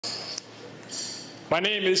My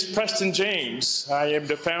name is Preston James. I am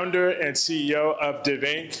the founder and CEO of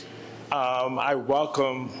DivInc. I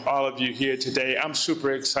welcome all of you here today. I'm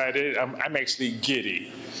super excited. I'm actually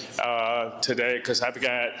giddy today because I've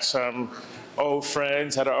got some old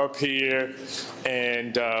friends that are up here,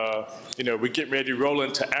 and we're getting ready to roll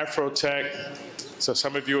into AfroTech. So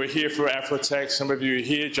some of you are here for AfroTech, some of you are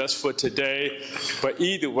here just for today, but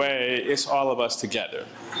either way, it's all of us together.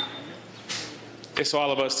 It's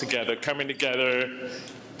all of us together, coming together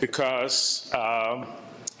because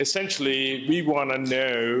essentially we want to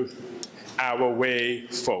know our way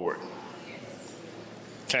forward.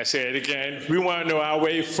 Can I say it again? We want to know our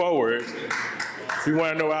way forward. We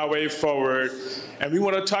want to know our way forward, and we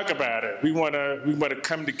want to talk about it. We want to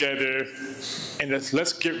come together and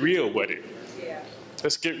let's get real with it. Yeah.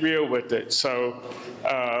 Let's get real with it. So,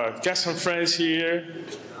 got some friends here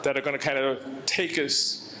that are going to kind of take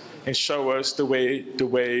us and show us the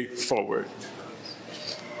way forward.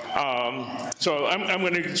 So I'm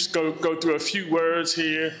going to just go through a few words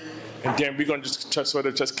here, and then we're going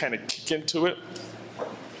to just kind of kick into it.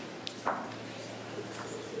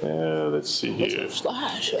 Let's see here.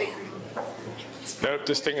 Nope,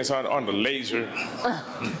 this thing is on the laser.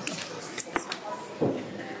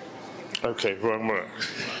 Okay, wrong one.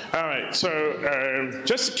 All right, so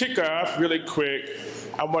just to kick off really quick,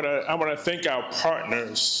 I want to thank our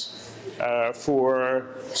partners for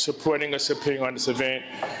supporting us appearing on this event.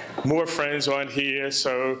 More friends on here.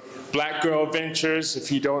 So Black Girl Ventures,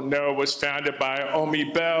 if you don't know, was founded by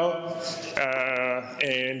Omi Bell.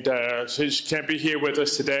 She can't be here with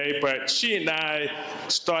us today, but she and I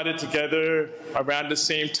started together around the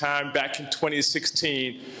same time back in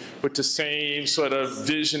 2016 with the same sort of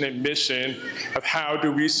vision and mission of how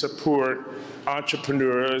do we support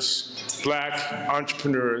entrepreneurs, Black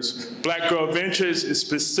entrepreneurs. Black Girl Ventures is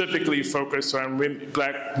specifically focused on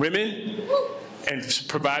Black women and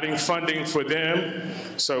providing funding for them.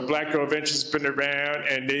 So Black Girl Ventures has been around,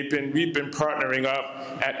 and we've been partnering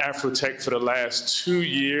up at AfroTech for the last 2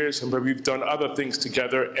 years, and we've done other things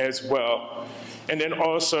together as well. And then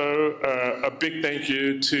also a big thank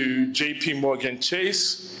you to JP Morgan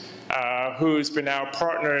Chase, who's been our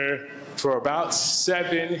partner for about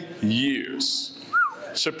 7 years,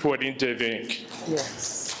 supporting DivInc.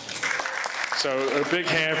 Yes. So a big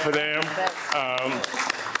hand for them.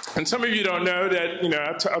 And some of you don't know that,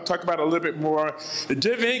 I'll talk about it a little bit more. The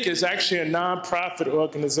DivInc is actually a nonprofit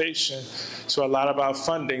organization, so a lot of our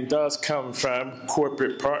funding does come from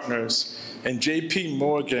corporate partners. And JP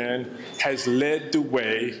Morgan has led the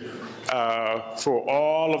way for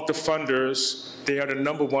all of the funders. They are the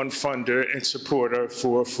 #1 funder and supporter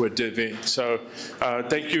for DivInc. So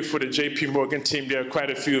thank you for the JP Morgan team. There are quite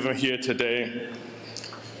a few of them here today.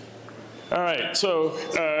 All right, so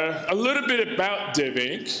a little bit about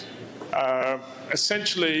DivInc.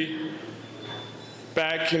 Essentially,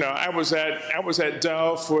 back, I was at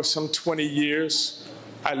Dell for some 20 years.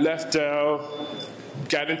 I left Dell,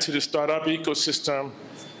 got into the startup ecosystem,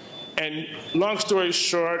 and long story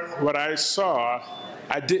short, what I saw,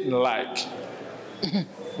 I didn't like.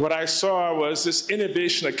 What I saw was this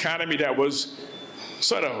innovation economy that was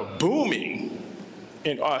sort of booming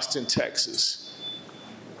in Austin, Texas.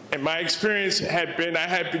 And my experience had been, I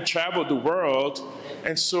had traveled the world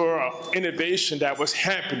and saw innovation that was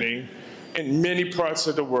happening in many parts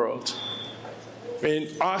of the world. In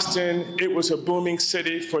Austin, it was a booming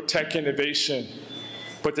city for tech innovation.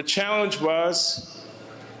 But the challenge was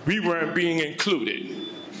we weren't being included.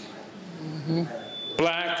 Mm-hmm.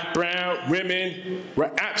 Black, brown, women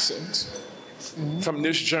were absent from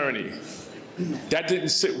this journey. That didn't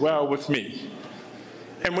sit well with me.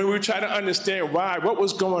 And when we try to understand why, what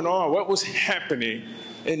was going on, what was happening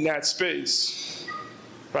in that space,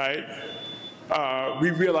 right?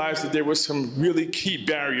 We realized that there were some really key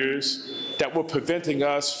barriers that were preventing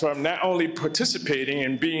us from not only participating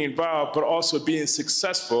and being involved, but also being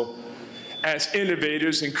successful as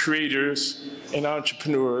innovators and creators and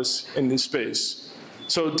entrepreneurs in this space.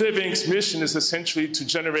 So DivInc's mission is essentially to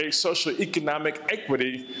generate social economic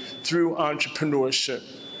equity through entrepreneurship.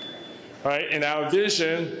 Right? And our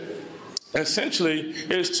vision essentially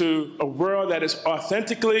is to a world that is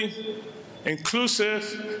authentically inclusive,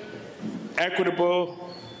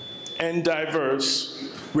 equitable, and diverse,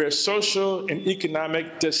 where social and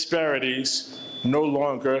economic disparities no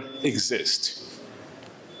longer exist.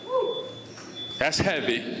 That's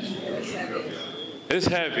heavy. It's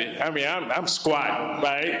heavy. I mean, I'm squatting,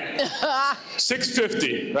 right?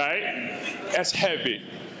 650, right? That's heavy.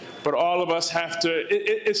 But all of us have to,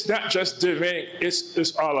 it's not just DivInc,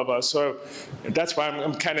 it's all of us. So that's why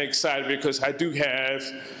I'm kind of excited, because I do have,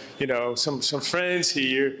 some friends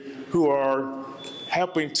here who are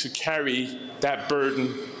helping to carry that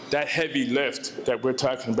burden, that heavy lift that we're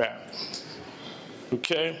talking about.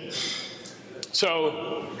 Okay?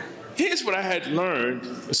 So here's what I had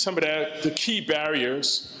learned, some of the key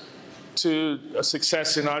barriers to a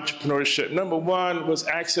success in entrepreneurship. Number one was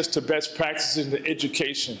access to best practices in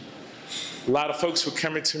education. A lot of folks were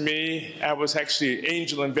coming to me. I was actually an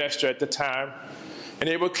angel investor at the time. And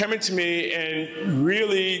they were coming to me and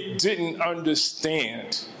really didn't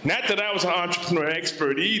understand. Not that I was an entrepreneur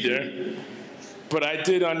expert either, but I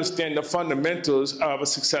did understand the fundamentals of a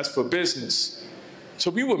successful business. So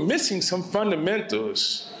we were missing some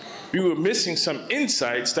fundamentals. We were missing some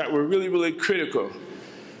insights that were really, really critical,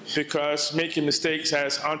 because making mistakes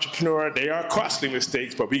as entrepreneur, they are costly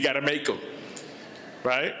mistakes, but we got to make them,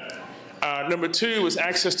 right? Number two was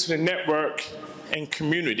access to the network and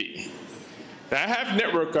community. Now, I have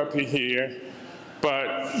network up in here,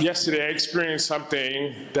 but yesterday I experienced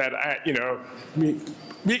something that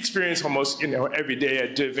we experience almost every day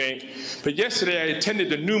at DivInc. But yesterday I attended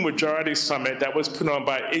the New Majority Summit that was put on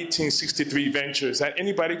by 1863 Ventures. Did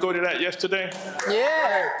anybody go to that yesterday?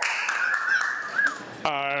 Yeah.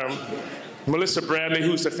 Melissa Bradley,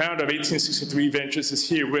 who's the founder of 1863 Ventures, is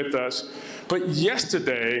here with us. But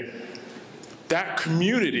yesterday, that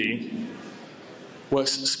community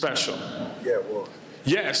was special. Yeah, it was.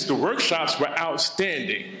 Yes, the workshops were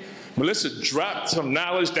outstanding. Melissa dropped some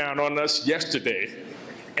knowledge down on us yesterday,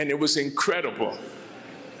 and it was incredible.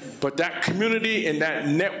 But that community and that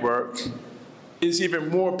network is even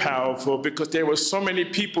more powerful, because there were so many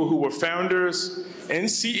people who were founders and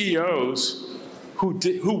CEOs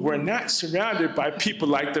who were not surrounded by people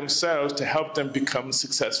like themselves to help them become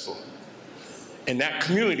successful. And that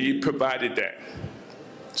community provided that.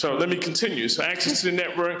 So let me continue. So access to the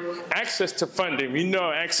network, access to funding. We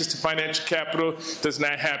know access to financial capital does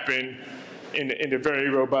not happen in a very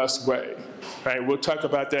robust way, right? We'll talk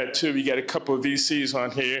about that too. We got a couple of VCs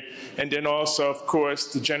on here. And then also, of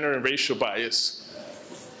course, the gender and racial bias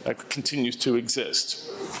that continues to exist.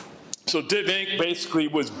 So DivInc basically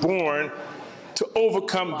was born to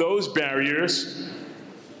overcome those barriers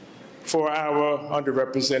for our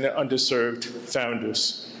underrepresented, underserved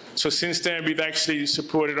founders. So since then, we've actually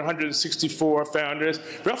supported 164 founders.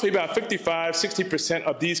 Roughly about 55, 60%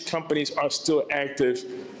 of these companies are still active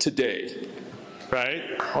today, right,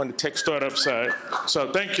 on the tech startup side.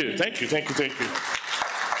 So thank you, thank you, thank you, thank you.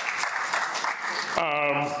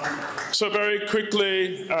 So very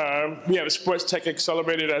quickly, we have a Sports Tech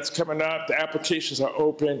Accelerator that's coming up. The applications are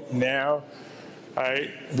open now.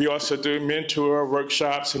 Right? We also do mentor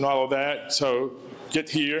workshops and all of that, so get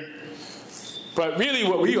here. But really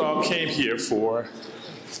what we all came here for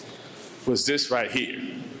was this right here,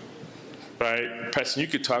 right? Preston, you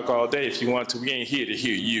could talk all day if you want to. We ain't here to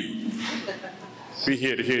hear you. We're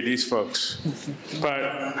here to hear these folks.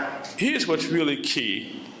 But here's what's really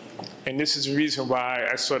key, and this is the reason why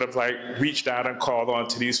I sort of like reached out and called on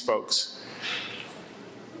to these folks.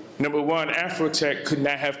 Number one, AfroTech could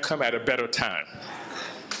not have come at a better time,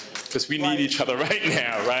 because we need each other right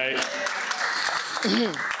now, right?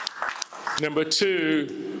 Number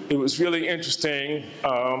two, it was really interesting,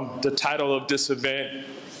 the title of this event,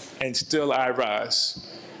 And Still I Rise.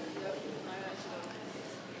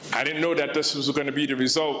 I didn't know that this was going to be the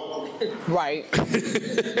result. Right.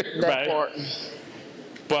 Right?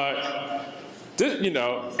 But,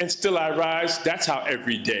 And Still I Rise, that's our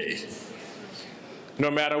every day. No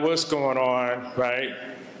matter what's going on, right?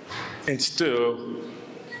 And still,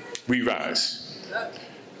 we rise.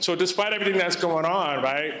 So despite everything that's going on,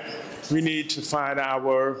 right, we need to find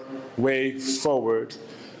our way forward,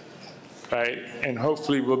 right? And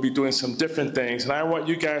hopefully we'll be doing some different things. And I want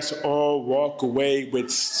you guys to all walk away with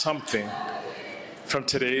something from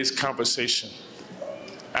today's conversation.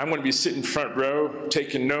 I'm going to be sitting front row,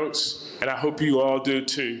 taking notes, and I hope you all do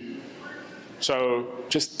too. So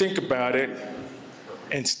just think about it.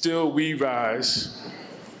 And still we rise.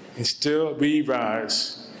 And still we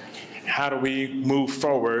rise. How do we move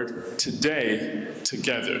forward today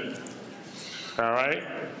together? All right?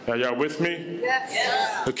 Are y'all with me?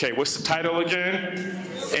 Yes. Okay, what's the title again?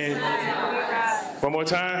 And one more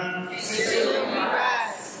time?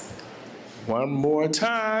 One more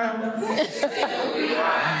time.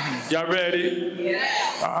 Y'all ready?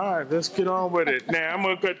 Yes. All right, let's get on with it. Now, I'm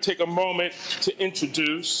going to take a moment to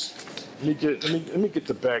introduce. Let me get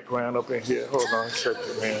the background up in here. Hold on a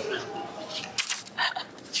second, man.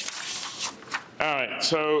 All right,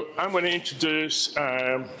 so I'm going to introduce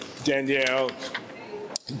Danielle.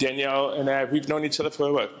 Danielle and I, we've known each other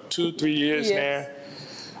for what, 2-3 years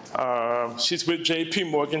now. She's with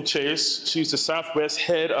JP Morgan Chase. She's the Southwest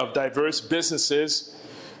Head of Diverse Businesses.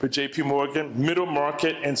 with JP Morgan, Middle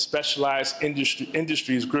Market and Specialized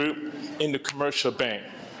Industries Group in the Commercial Bank.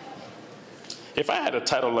 If I had a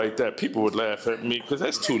title like that, people would laugh at me because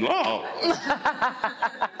that's too long.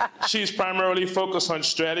 She's primarily focused on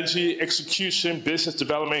strategy, execution, business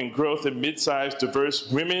development, and growth in mid-sized, diverse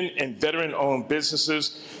women and veteran-owned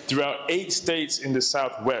businesses throughout 8 states in the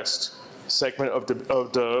Southwest segment of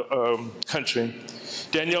the country.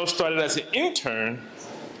 Danielle started as an intern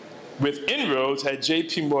with Inroads at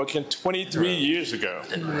JP Morgan 23 years ago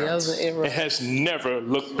and has never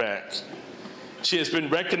looked back. She has been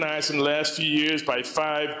recognized in the last few years by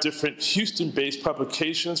 5 different Houston-based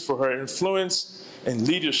publications for her influence and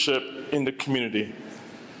leadership in the community.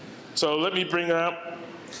 So let me bring up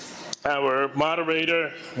our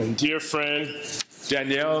moderator and dear friend,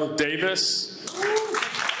 Danielle Davis,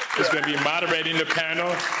 who's going to be moderating the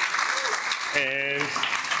panel. And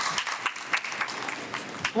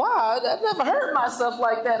wow, I've never heard myself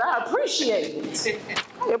like that. I appreciate it.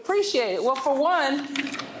 I appreciate it. Well, for one,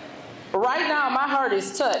 right now my heart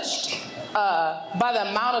is touched by the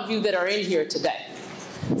amount of you that are in here today.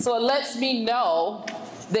 So it lets me know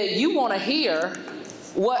that you want to hear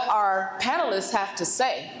what our panelists have to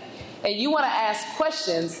say. And you want to ask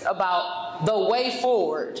questions about the way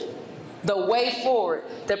forward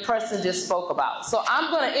that Preston just spoke about. So I'm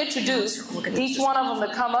going to introduce each one of them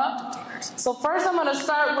to come up. So first I'm going to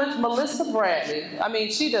start with Melissa Bradley. I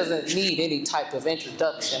mean, she doesn't need any type of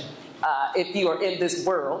introduction if you are in this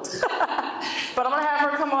world. But I'm going to have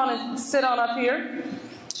her come on and sit on up here.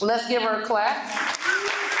 Let's give her a clap.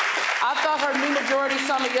 I thought her New Majority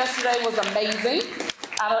Summit yesterday was amazing.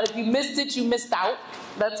 If you missed it, you missed out.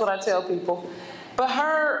 That's what I tell people. But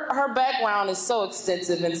her background is so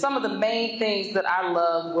extensive, and some of the main things that I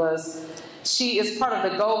loved was she is part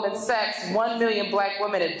of the Goldman Sachs 1 Million Black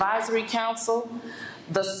Women Advisory Council,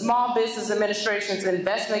 the Small Business Administration's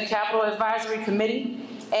Investment Capital Advisory Committee,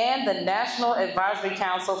 and the National Advisory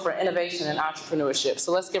Council for Innovation and Entrepreneurship.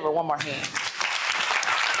 So let's give her one more hand.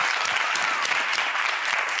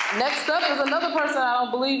 Next up is another person I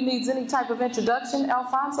don't believe needs any type of introduction,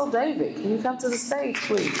 Alphonso David. Can you come to the stage,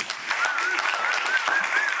 please?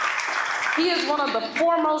 He is one of the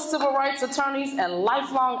foremost civil rights attorneys and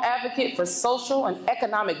lifelong advocate for social and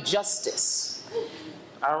economic justice.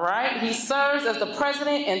 All right, he serves as the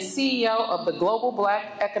president and CEO of the Global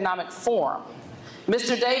Black Economic Forum.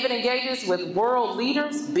 Mr. David engages with world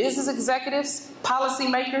leaders, business executives,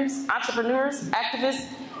 policymakers, entrepreneurs, activists,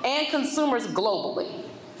 and consumers globally.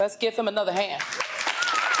 Let's give him another hand.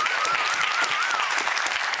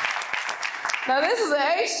 Now this is an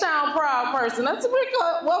H-Town proud person. Let's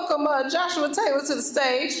welcome Joshua Taylor to the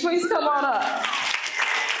stage. Please come on up.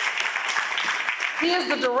 He is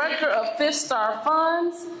the director of Fifth Star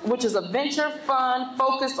Funds, which is a venture fund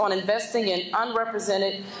focused on investing in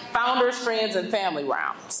unrepresented founders, friends, and family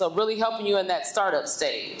rounds. So really helping you in that startup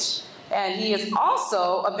stage. And he is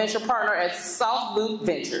also a venture partner at South Loop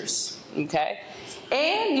Ventures, okay?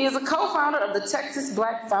 And he is a co-founder of the Texas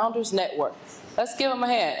Black Founders Network. Let's give him a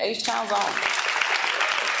hand. H-Town's on.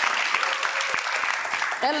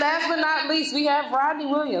 And last but not least, we have Rodney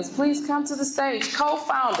Williams. Please come to the stage,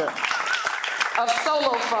 co-founder of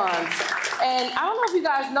Solo Funds. And I don't know if you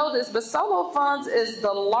guys know this, but Solo Funds is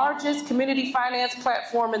the largest community finance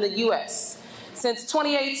platform in the U.S. Since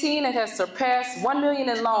 2018, it has surpassed 1 million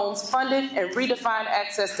in loans funded and redefined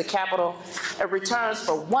access to capital and returns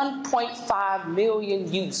for 1.5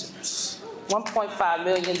 million users. 1.5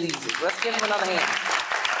 million users. Let's give him another hand.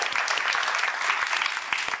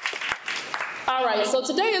 All right, so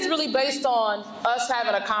today is really based on us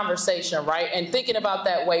having a conversation, right, and thinking about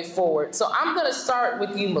that way forward. So I'm going to start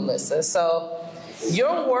with you, Melissa. So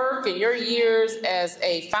your work and your years as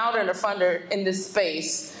a founder and a funder in this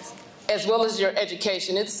space, as well as your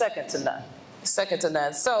education, it's second to none. Second to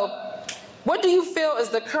none. So what do you feel is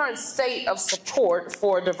the current state of support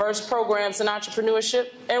for diverse programs in entrepreneurship,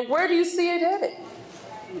 and where do you see it headed?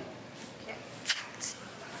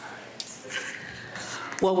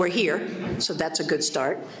 Well, we're here, so that's a good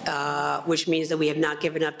start, which means that we have not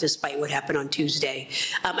given up despite what happened on Tuesday.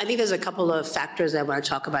 I think there's a couple of factors that I want to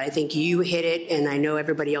talk about. I think you hit it, and I know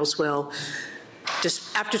everybody else will.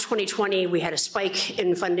 Just after 2020, we had a spike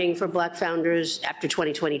in funding for Black founders. After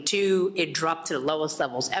 2022, it dropped to the lowest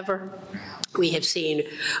levels ever. We have seen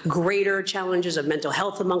greater challenges of mental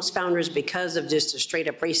health amongst founders because of just the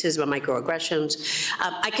straight-up racism and microaggressions.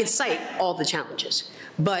 I could cite all the challenges,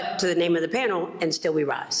 but to the name of the panel, and still we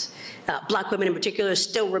rise. Black women in particular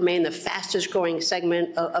still remain the fastest growing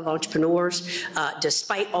segment of entrepreneurs,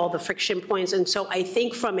 despite all the friction points. And so I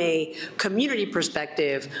think from a community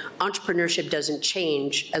perspective, entrepreneurship doesn't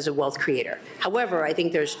change as a wealth creator. However, I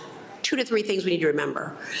think there's 2 to 3 things we need to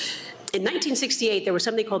remember. In 1968, there was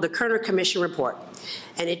something called the Kerner Commission Report,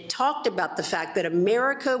 and it talked about the fact that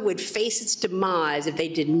America would face its demise if they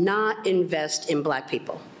did not invest in black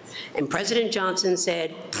people. And President Johnson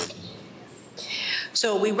said, pfft.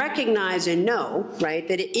 So we recognize and know, right,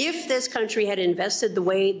 that if this country had invested the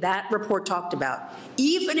way that report talked about,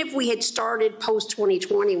 even if we had started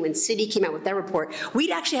post-2020 when Citi came out with that report, we'd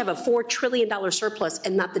actually have a $4 trillion surplus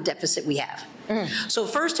and not the deficit we have. So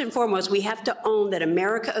first and foremost, we have to own that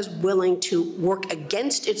America is willing to work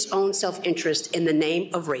against its own self-interest in the name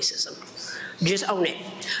of racism. Just own it.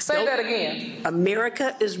 Say that again.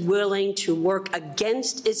 America is willing to work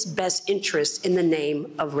against its best interest in the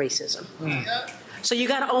name of racism. So you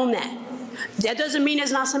got to own that. That doesn't mean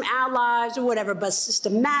there's not some allies or whatever, but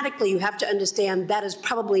systematically you have to understand that is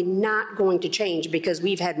probably not going to change because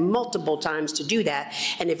we've had multiple times to do that.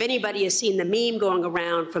 And if anybody has seen the meme going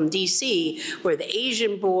around from DC where the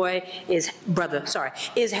Asian boy is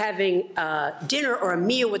having dinner or a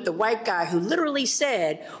meal with the white guy who literally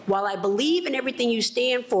said, while I believe in everything you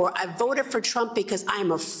stand for, I voted for Trump because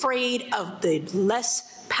I'm afraid of the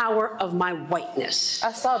less power of my whiteness.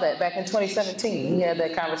 I saw that back in 2017. He had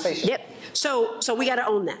that conversation. Yep. So we got to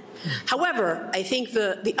own that. However, I think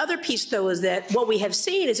the other piece, though, is that what we have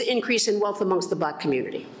seen is an increase in wealth amongst the black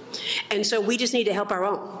community. And so we just need to help our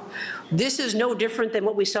own. This is no different than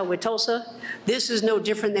what we saw with Tulsa. This is no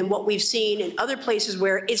different than what we've seen in other places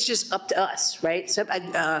where it's just up to us, right? So,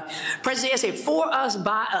 President said, for us,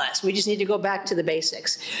 by us. We just need to go back to the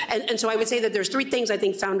basics. And so I would say that there's 3 things I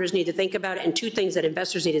think founders need to think about and 2 things that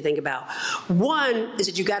investors need to think about. One is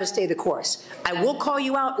that you got to stay the course. I will call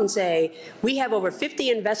you out and say, we have over 50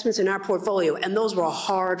 investments in our portfolio, and those were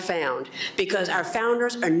hard found because our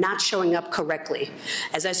founders are not showing up correctly.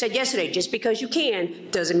 As I said yesterday, just because you can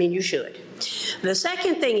doesn't mean you should. The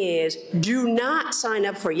second thing is, do not sign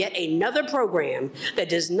up for yet another program that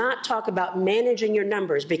does not talk about managing your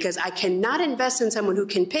numbers, because I cannot invest in someone who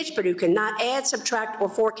can pitch but who cannot add, subtract, or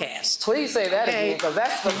forecast. Please say that again, because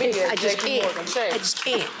that's for me. I just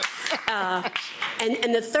can't.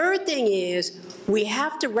 And the third thing is, we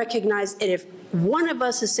have to recognize that if one of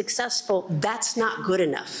us is successful, that's not good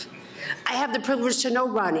enough. I have the privilege to know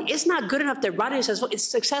Rodney. It's not good enough that Rodney says, well, it's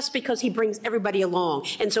success because he brings everybody along.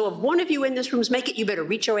 And so if one of you in this room make it, you better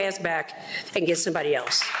reach your ass back and get somebody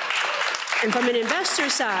else. And from an investor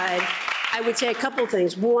side, I would say a couple of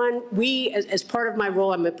things. One, we, as part of my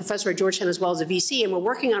role, I'm a professor at Georgetown as well as a VC, and we're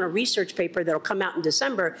working on a research paper that will come out in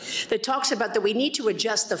December that talks about that we need to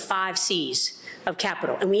adjust the 5 C's of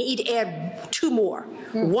capital, and we need to add 2 more.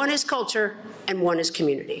 One is culture, and one is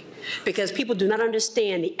community. Because people do not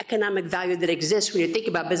understand the economic value that exists when you think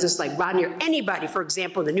about business like Rodney or anybody, for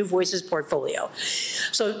example, in the New Voices portfolio.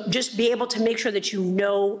 So just be able to make sure that you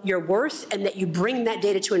know your worth and that you bring that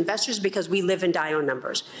data to investors, because we live and die on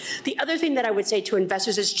numbers. The other thing that I would say to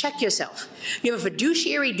investors is check yourself. You have a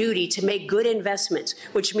fiduciary duty to make good investments,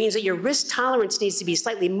 which means that your risk tolerance needs to be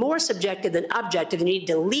slightly more subjective than objective, and you need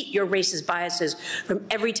to delete your racist biases from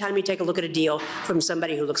every time you take a look at a deal from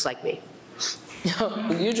somebody who looks like me.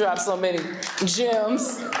 You dropped so many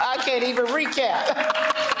gems, I can't even recap.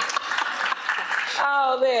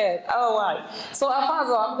 Oh, man. All right. So,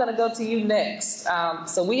 Alphonso, I'm going to go to you next.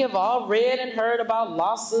 So we have all read and heard about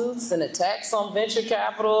lawsuits and attacks on venture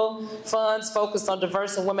capital funds focused on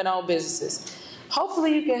diverse and women-owned businesses.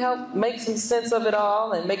 Hopefully you can help make some sense of it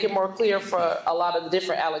all and make it more clear for a lot of the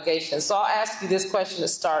different allegations. So I'll ask you this question to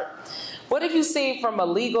start. What have you seen from a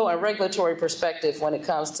legal and regulatory perspective when it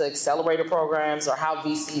comes to accelerator programs or how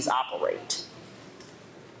VCs operate?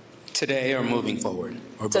 Today or moving forward?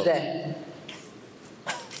 Or both? Today.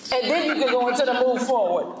 And then you can go into the move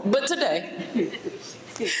forward, but today.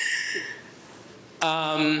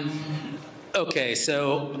 Okay,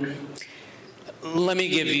 so let me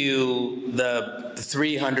give you the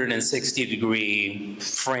 360-degree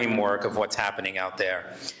framework of what's happening out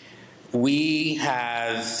there. We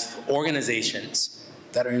have organizations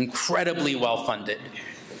that are incredibly well-funded,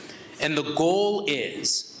 and the goal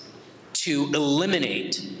is to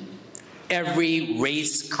eliminate every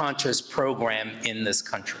race-conscious program in this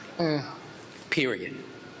country, period.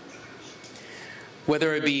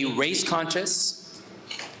 Whether it be race-conscious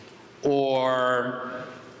or,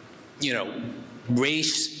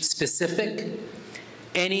 race-specific,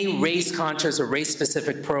 any race-conscious or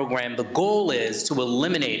race-specific program, the goal is to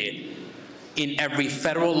eliminate it in every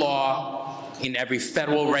federal law, in every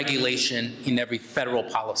federal regulation, in every federal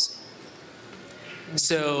policy.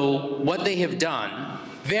 So what they have done,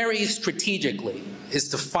 very strategically, is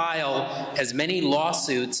to file as many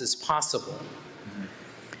lawsuits as possible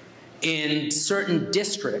in certain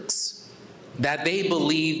districts that they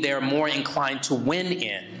believe they're more inclined to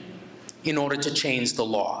win in order to change the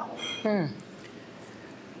law.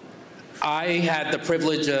 I had the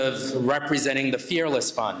privilege of representing the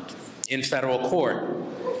Fearless Fund in federal court.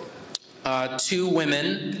 2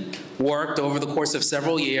 women worked over the course of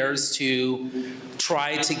several years to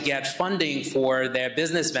try to get funding for their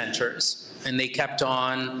business ventures, and they kept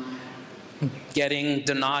on getting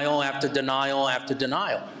denial after denial after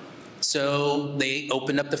denial. So they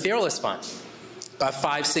opened up the Fearless Fund about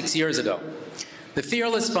 5-6 years ago. The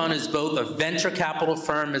Fearless Fund is both a venture capital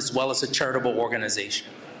firm as well as a charitable organization.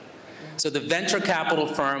 So the venture capital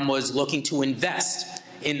firm was looking to invest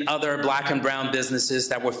in other Black and brown businesses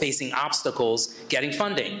that were facing obstacles getting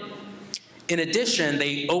funding. In addition,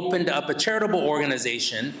 they opened up a charitable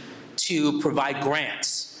organization to provide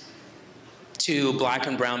grants to Black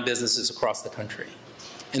and brown businesses across the country.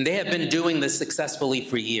 And they have been doing this successfully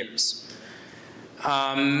for years.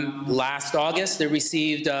 Last August, they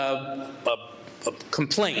received a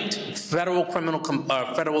complaint,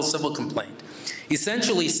 federal civil complaint,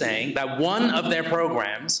 essentially saying that one of their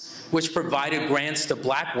programs, which provided grants to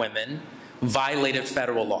Black women, violated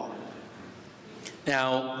federal law.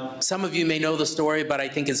 Now, some of you may know the story, but I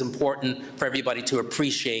think it's important for everybody to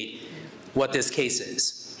appreciate what this case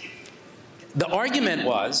is. The argument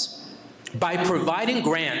was, by providing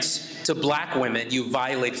grants to Black women, you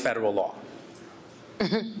violate federal law.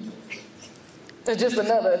 It's just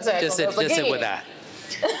another attack. Just sit with that.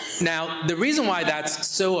 Now, the reason why that's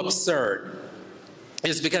so absurd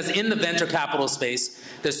is because in the venture capital space,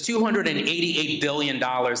 there's $288 billion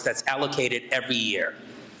that's allocated every year.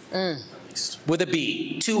 With a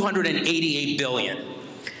B, $288 billion.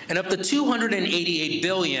 And of the $288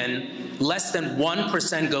 billion, less than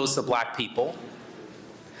 1% goes to Black people.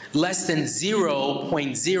 Less than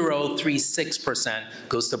 0.036%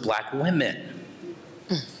 goes to Black women.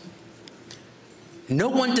 No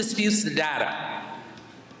one disputes the data,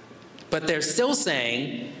 but they're still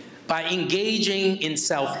saying by engaging in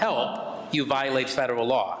self-help, you violate federal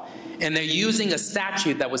law. And they're using a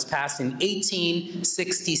statute that was passed in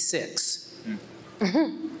 1866.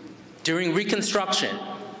 During Reconstruction,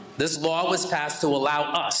 this law was passed to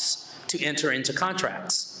allow us to enter into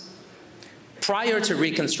contracts. Prior to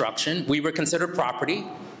Reconstruction, we were considered property.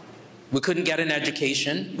 We couldn't get an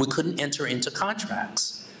education. We couldn't enter into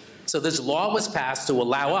contracts. So this law was passed to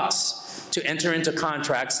allow us to enter into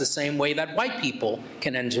contracts the same way that white people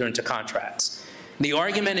can enter into contracts. The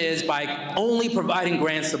argument is by only providing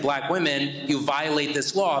grants to Black women, you violate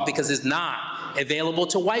this law because it's not available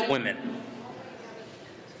to white women.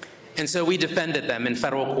 And so we defended them in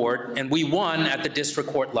federal court, and we won at the district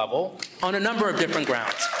court level on a number of different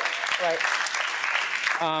grounds. Right.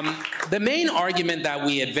 The main argument that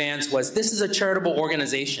we advanced was this is a charitable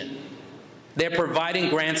organization. They're providing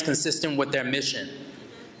grants consistent with their mission.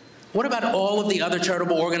 What about all of the other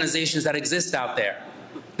charitable organizations that exist out there?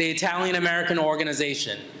 The Italian American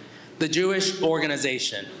organization, the Jewish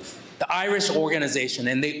organization, the Irish organization,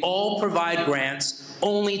 and they all provide grants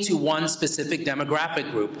only to one specific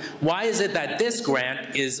demographic group. Why is it that this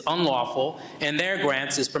grant is unlawful and their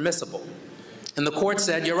grants is permissible? And the court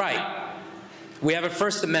said, you're right. We have a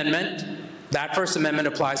First Amendment. That First Amendment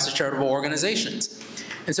applies to charitable organizations.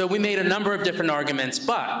 And so we made a number of different arguments,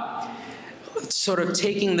 but sort of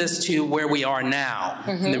taking this to where we are now,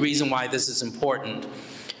 and the reason why this is important,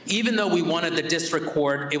 even though we won at the district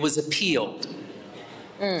court, it was appealed.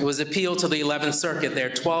 It was appealed to the 11th Circuit. There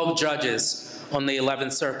are 12 judges on the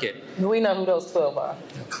 11th Circuit. We know who those 12 are.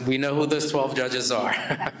 We know who those 12 judges are.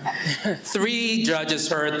 3 judges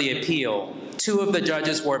heard the appeal. 2 of the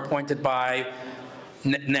judges were appointed by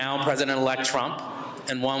now President-elect Trump,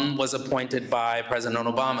 and 1 was appointed by President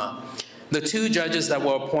Obama. The 2 judges that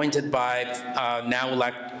were appointed by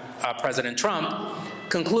now-elect President Trump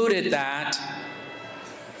concluded that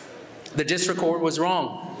the district court was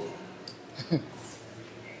wrong.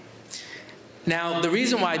 Now, the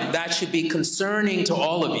reason why that should be concerning to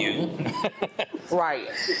all of you right,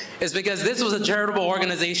 is because this was a charitable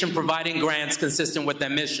organization providing grants consistent with their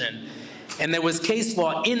mission. And there was case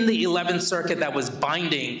law in the 11th Circuit that was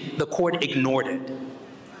binding. The court ignored it.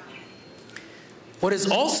 What is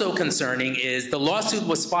also concerning is the lawsuit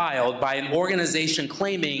was filed by an organization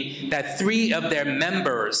claiming that 3 of their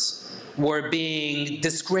members were being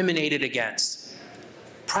discriminated against.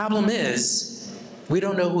 Problem is, we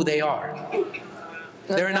don't know who they are.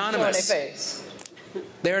 They're anonymous.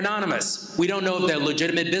 They're anonymous. We don't know if they're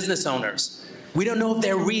legitimate business owners. We don't know if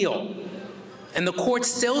they're real. And the court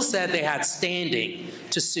still said they had standing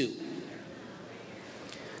to sue.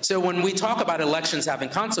 So when we talk about elections having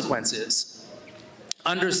consequences,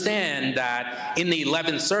 Understand that in the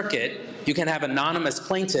 11th Circuit, you can have anonymous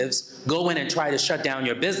plaintiffs go in and try to shut down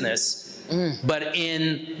your business, but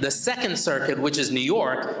in the 2nd Circuit, which is New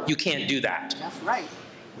York, you can't do that. That's right.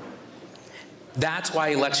 That's why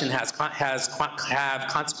election have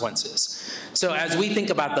consequences. So as we think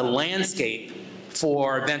about the landscape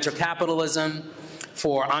for venture capitalism,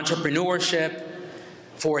 for entrepreneurship,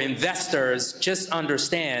 for investors, just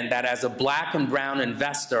understand that as a black and brown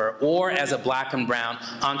investor or as a black and brown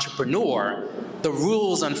entrepreneur, the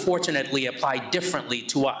rules unfortunately apply differently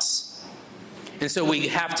to us. And so we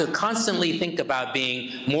have to constantly think about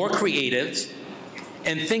being more creative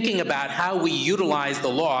and thinking about how we utilize the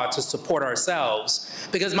law to support ourselves.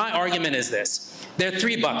 Because my argument is this: there are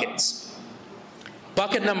 3 buckets.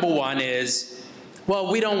 Bucket number 1 is,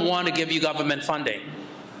 well, we don't want to give you government funding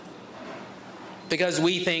because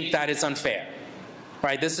we think that it's unfair,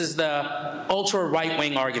 right? This is the ultra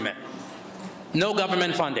right-wing argument. No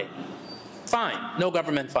government funding. Fine, no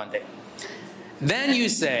government funding. Then you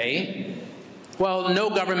say, well, no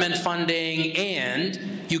government funding and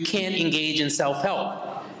you can't engage in self-help.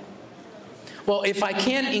 Well, if I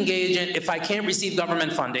can't receive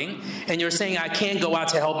government funding, and you're saying I can't go out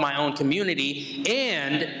to help my own community,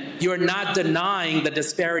 and you're not denying the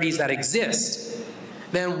disparities that exist,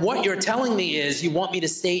 then what you're telling me is you want me to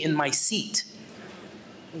stay in my seat.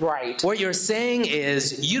 Right. What you're saying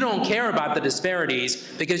is you don't care about the disparities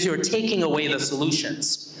because you're taking away the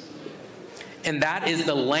solutions. And that is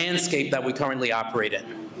the landscape that we currently operate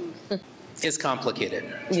in. It's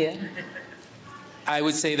complicated. Yeah. I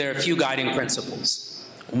would say there are a few guiding principles.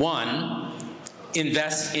 1,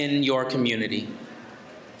 invest in your community.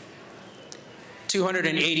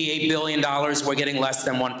 $288 billion, we're getting less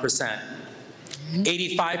than 1%.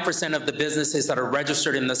 85% of the businesses that are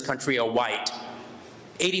registered in this country are white.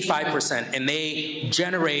 85%, and they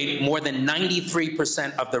generate more than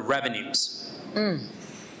 93% of the revenues.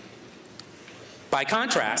 By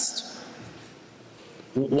contrast,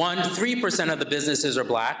 3% of the businesses are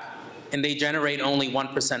black, and they generate only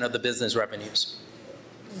 1% of the business revenues.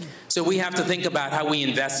 So we have to think about how we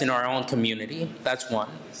invest in our own community. That's 1.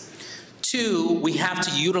 2, we have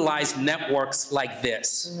to utilize networks like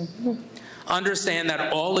this. Understand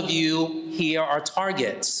that all of you here are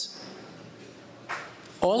targets.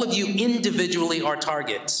 All of you individually are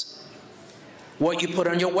targets. What you put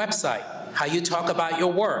on your website, how you talk about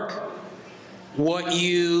your work, what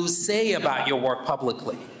you say about your work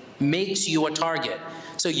publicly makes you a target.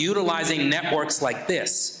 So utilizing networks like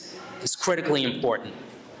this is critically important.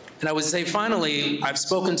 And I would say finally, I've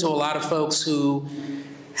spoken to a lot of folks who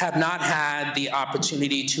have not had the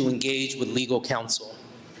opportunity to engage with legal counsel.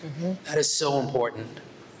 That is so important.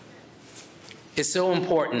 It's so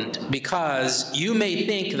important because you may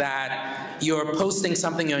think that you're posting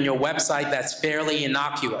something on your website that's fairly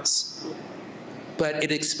innocuous, but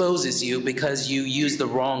it exposes you because you use the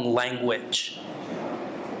wrong language,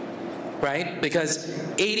 right? Because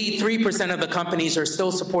 83% of the companies are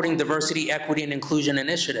still supporting diversity, equity, and inclusion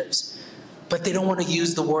initiatives, but they don't want to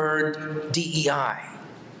use the word DEI.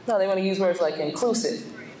 No, they want to use words like inclusive.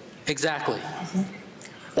 Exactly.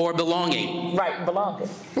 Or belonging. Right, belonging.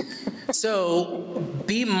 So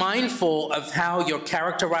be mindful of how you're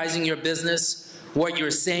characterizing your business, what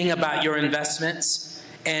you're saying about your investments,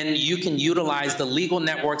 and you can utilize the legal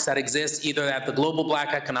networks that exist either at the Global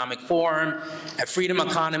Black Economic Forum, at Freedom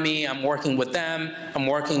Economy. I'm working with them. I'm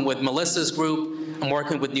working with Melissa's group. I'm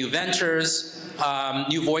working with New Ventures.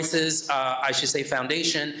 New Voices, I should say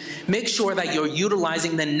Foundation. Make sure that you're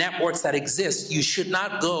utilizing the networks that exist. You should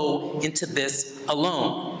not go into this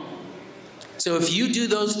alone. So if you do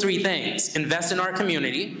those 3 things, invest in our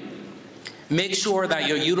community, make sure that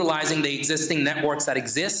you're utilizing the existing networks that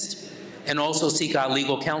exist, and also seek out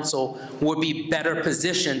legal counsel, we'll be better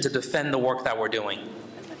positioned to defend the work that we're doing.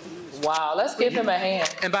 Wow, let's give him a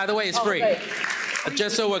hand. And by the way, it's free. Okay.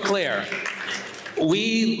 Just so we're clear.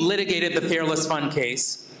 We litigated the Fearless Fund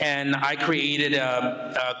case, and I created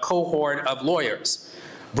a cohort of lawyers.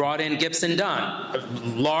 Brought in Gibson Dunn, a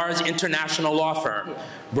large international law firm.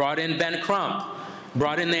 Brought in Ben Crump.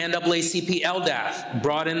 Brought in the NAACP LDAF.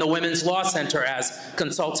 Brought in the Women's Law Center as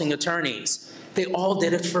consulting attorneys. They all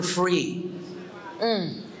did it for free.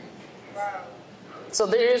 So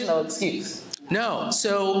there is no excuse. No.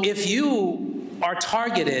 So if you are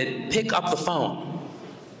targeted, pick up the phone.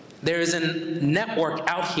 There is a network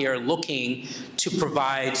out here looking to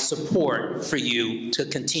provide support for you to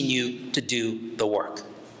continue to do the work.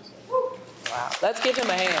 Wow, let's give him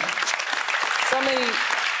a hand.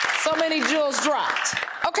 So many jewels dropped.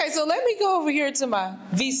 Okay, so let me go over here to my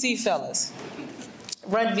VC fellas.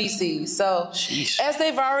 run VCs. So as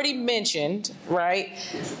they've already mentioned, right,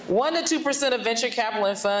 1% to 2% of venture capital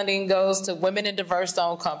and funding goes to women and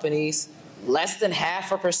diverse-owned companies, less than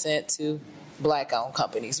 0.5% to Black-owned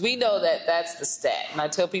companies. We know that that's the stat, and I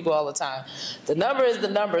tell people all the time, the number is the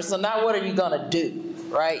number, so now what are you gonna do,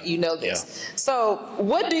 right? You know this. Yeah. So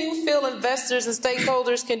what do you feel investors and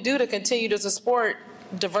stakeholders can do to continue to support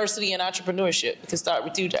diversity and entrepreneurship? We can start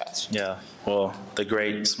with you, Josh. Yeah, well, the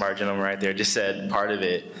great smart gentleman right there just said part of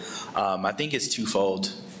it. I think it's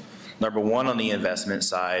twofold. Number one, on the investment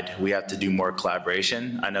side, we have to do more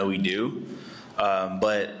collaboration. I know we do,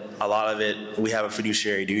 but a lot of it, we have a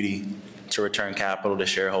fiduciary duty to return capital to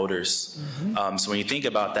shareholders. So when you think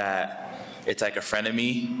about that, it's like a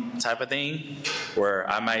frenemy type of thing, where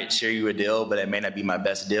I might share you a deal, but it may not be my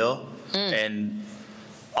best deal. And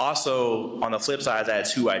also, on the flip side,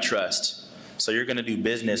 that's who I trust. So you're gonna do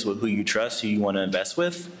business with who you trust, who you wanna invest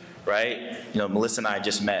with, right? You know, Melissa and I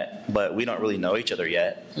just met, but we don't really know each other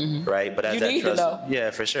yet, right? But as that trust,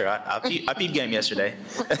 yeah, for sure. I peeped game yesterday.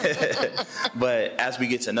 But as we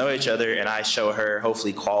get to know each other and I show her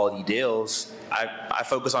hopefully quality deals, I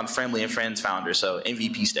focus on family and friends founders, so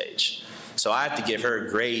MVP stage. So I have to give her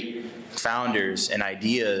great founders and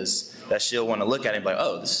ideas that she'll want to look at and be like,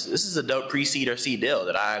 oh, this is a dope pre-seed or seed deal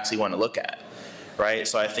that I actually want to look at. Right?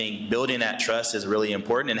 So I think building that trust is really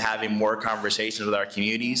important, and having more conversations with our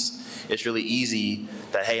communities. It's really easy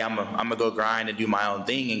that, hey, I'm gonna go grind and do my own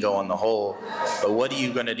thing and go on the hole. But what are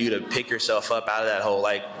you gonna do to pick yourself up out of that hole?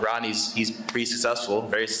 Like Rodney's, he's pretty successful,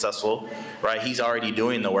 very successful, right? He's already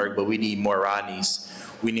doing the work, but we need more Rodneys.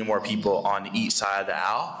 We need more people on each side of the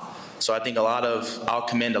aisle. So I think I'll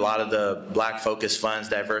commend a lot of the Black-focused funds,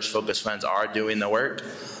 diverse-focused funds are doing the work.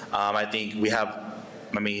 I think we have,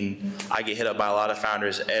 I get hit up by a lot of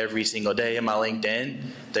founders every single day in my LinkedIn.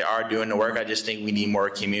 They are doing the work. I just think we need more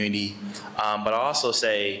community. But I also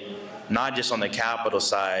say, not just on the capital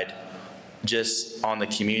side, just on the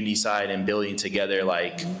community side and building together,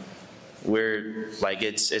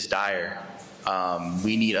 it's dire.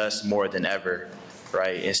 We need us more than ever,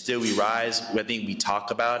 right? And still we rise. I think we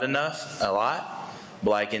talk about it enough, a lot,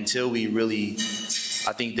 but until we really,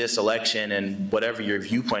 I think this election and whatever your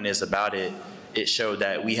viewpoint is about it, it showed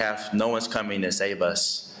that no one's coming to save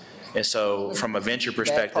us. And so from a venture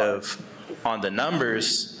perspective on the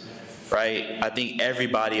numbers, right, I think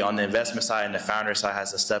everybody on the investment side and the founder side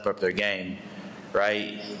has to step up their game,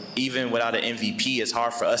 right? Even without an MVP, it's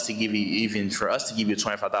hard for us to give you, a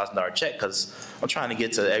 $25,000 check, because I'm trying to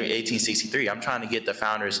get to 1863. I'm trying to get the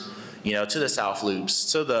founders, to the South Loops,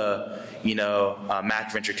 to the,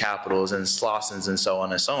 Mac Venture Capitals and Slossons and so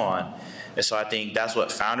on and so on. And so I think that's what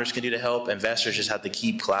founders can do to help. Investors just have to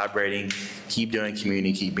keep collaborating, keep doing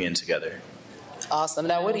community, keep being together. Awesome.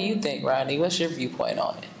 Now, what do you think, Rodney? What's your viewpoint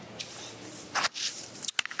on it?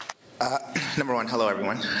 Number one, hello,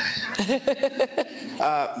 everyone.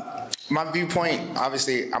 My viewpoint,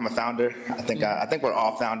 obviously, I'm a founder. I think we're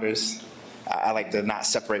all founders. I like to not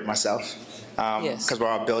separate myself, because we're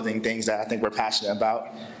all building things that I think we're passionate about.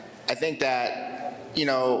 I think that,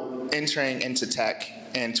 entering into tech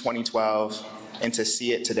in 2012 and to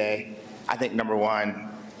see it today, I think number one,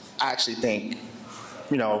 I actually think,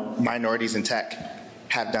 minorities in tech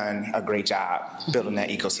have done a great job building that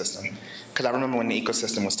ecosystem. Because I remember when the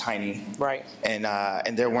ecosystem was tiny, right, and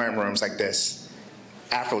there weren't rooms like this.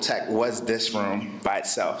 AfroTech was this room by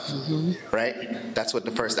itself, right? That's what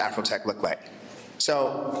the first AfroTech looked like.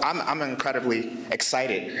 So I'm incredibly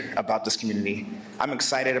excited about this community. I'm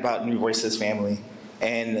excited about New Voices family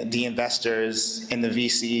and the investors and the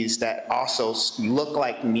VCs that also look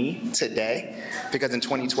like me today, because in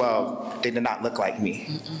 2012, they did not look like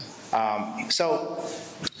me. I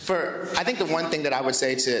think the one thing that I would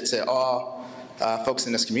say to all folks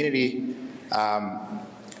in this community,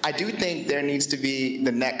 I do think there needs to be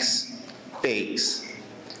the next phase.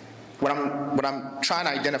 What I'm trying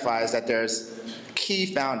to identify is that there's key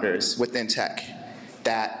founders within tech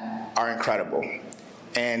that are incredible,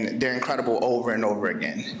 and they're incredible over and over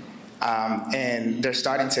again. And they're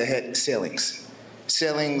starting to hit ceilings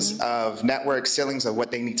of network, ceilings of what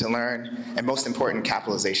they need to learn, and most important,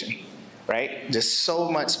 capitalization. Right? Just so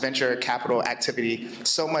much venture capital activity,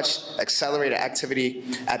 so much accelerated activity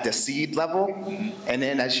at the seed level, and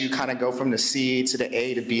then as you kind of go from the seed to the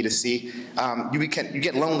A to B to C, you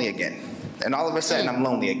get lonely again. And all of a sudden, I'm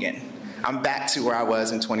lonely again. I'm back to where I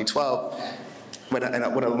was in 2012 with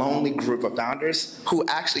a lonely group of founders who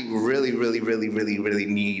actually really, really, really, really, really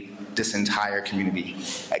need this entire community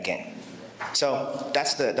again. So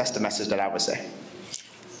that's the message that I would say.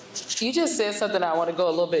 You just said something I want to go a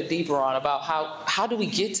little bit deeper on about how do we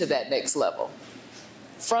get to that next level?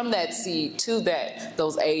 from that seed to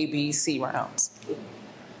those A, B, C rounds?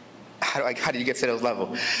 How do you get to those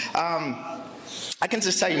levels? I can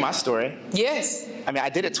just tell you my story. Yes. I mean, I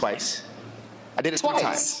did it twice. I did it 3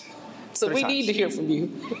 times. So we need to hear from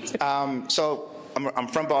you. So I'm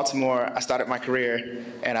from Baltimore. I started my career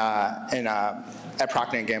at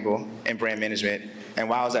Procter & Gamble in brand management. And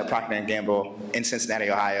while I was at Procter & Gamble in Cincinnati,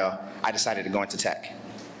 Ohio, I decided to go into tech.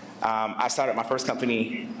 I started my first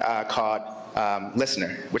company called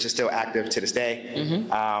LISNR, which is still active to this day.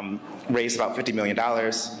 Raised about $50 million.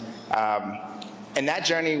 And that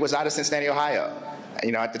journey was out of Cincinnati, Ohio.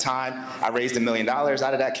 You know, at the time, I raised $1 million out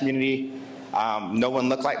of that community. No one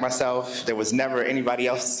looked like myself. There was never anybody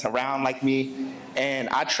else around like me. And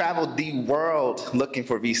I traveled the world looking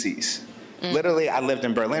for VCs. Literally, I lived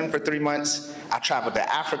in Berlin for 3 months. I traveled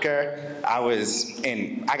to Africa.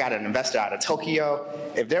 I got an investor out of Tokyo.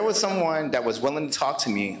 If there was someone that was willing to talk to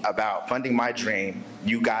me about funding my dream,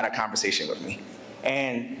 you got a conversation with me.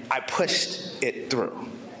 And I pushed it through.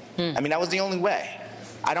 I mean, that was the only way.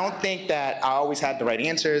 I don't think that I always had the right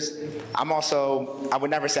answers. I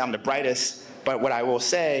would never say I'm the brightest, but what I will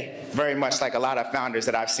say, very much like a lot of founders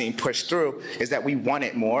that I've seen push through, is that we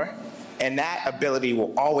wanted more, and that ability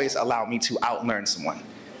will always allow me to outlearn someone.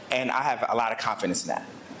 And I have a lot of confidence in that.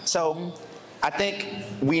 So I think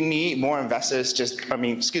we need more investors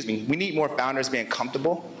we need more founders being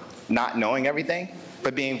comfortable, not knowing everything,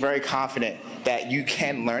 but being very confident that you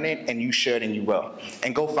can learn it, and you should, and you will.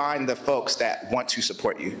 And go find the folks that want to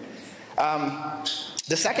support you.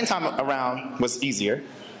 The second time around was easier,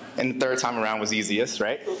 and the third time around was easiest,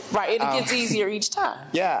 right? Right, it gets easier each time.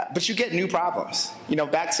 Yeah, but you get new problems. You know,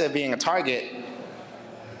 back to being a target,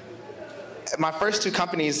 my first 2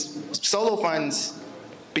 companies, solo funds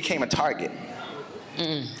became a target.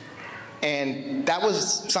 And that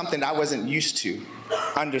was something I wasn't used to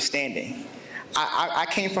understanding. I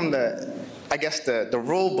came from the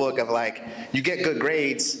rule book of like, you get good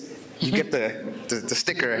grades, you get the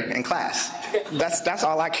sticker in class. That's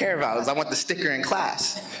all I care about, is I want the sticker in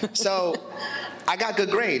class. So I got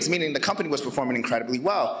good grades, meaning the company was performing incredibly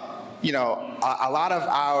well. You know, a lot of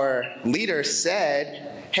our leaders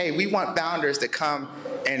said, hey, we want founders that come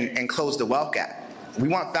and close the wealth gap. We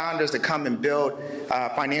want founders to come and build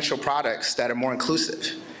financial products that are more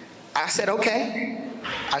inclusive. I said, okay.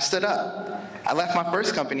 I stood up. I left my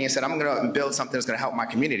first company and said, I'm going to build something that's going to help my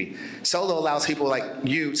community. Solo allows people like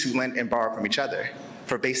you to lend and borrow from each other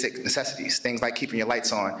for basic necessities, things like keeping your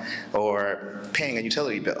lights on or paying a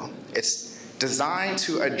utility bill. It's designed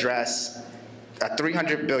to address a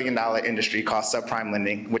 $300 billion industry called subprime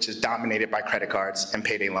lending, which is dominated by credit cards and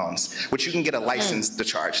payday loans, which you can get a license to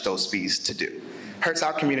charge those fees to do. Hurts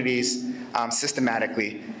our communities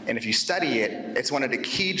systematically, and if you study it, it's one of the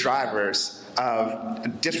key drivers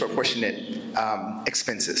of disproportionate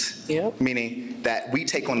expenses, meaning that we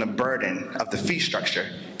take on the burden of the fee structure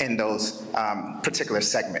in those particular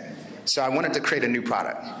segment. So I wanted to create a new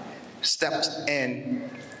product. Stepped in,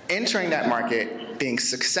 entering that market, being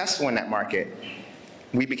successful in that market,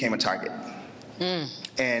 we became a target.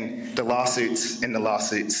 And the lawsuits and the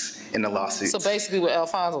lawsuits and the lawsuits. So basically what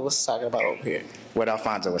Alphonso was talking about over here. What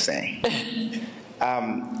Alphonso was saying.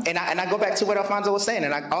 And I go back to what Alphonso was saying,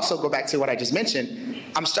 and I also go back to what I just mentioned.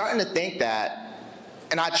 I'm starting to think that,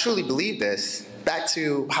 and I truly believe this, back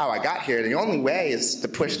to how I got here, the only way is to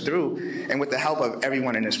push through, and with the help of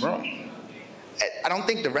everyone in this room. I don't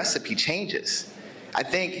think the recipe changes. I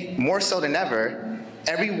think more so than ever,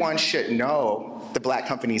 everyone should know the black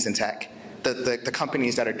companies in tech, the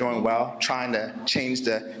companies that are doing well, trying to change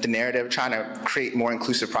the narrative, trying to create more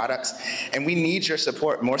inclusive products. And we need your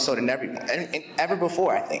support more so than ever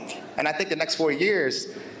before, I think. And I think the next 4 years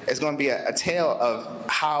is going to be a tale of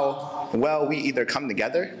how well we either come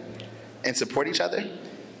together and support each other.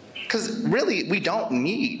 Because really, we don't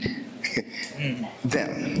need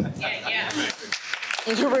them.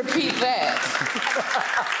 Repeat that.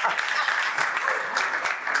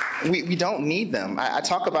 We don't need them. I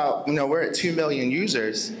talk about, we're at 2 million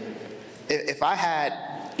users. If I had,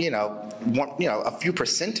 a few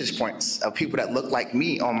percentage points of people that look like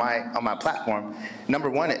me on my platform, number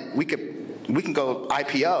one, we can go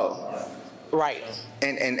IPO, right,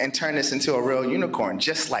 and turn this into a real unicorn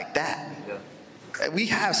just like that. We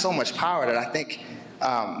have so much power that I think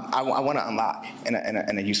I want to unlock in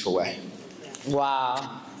a useful way.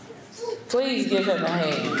 Wow! Please give him a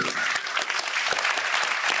hand.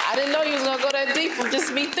 I didn't know you was going to go that deep from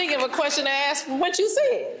just me thinking of a question to ask from what you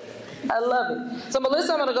said. I love it. So,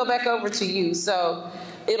 Melissa, I'm going to go back over to you. So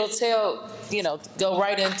it'll tell go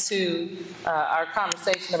right into our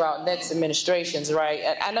conversation about next administrations,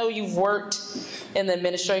 right? I know you've worked in the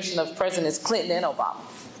administration of Presidents Clinton and Obama,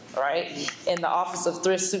 right? In the Office of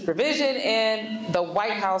Thrift Supervision and the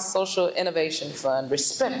White House Social Innovation Fund,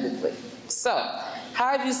 respectively. So,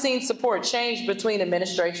 how have you seen support change between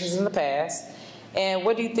administrations in the past? And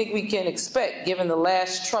what do you think we can expect given the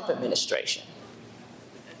last Trump administration?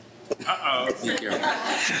 Well,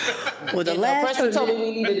 the last President told me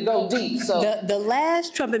we needed to go deep. So the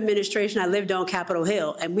last Trump administration, I lived on Capitol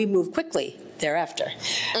Hill, and we moved quickly thereafter.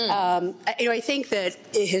 I think that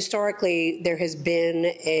historically there has been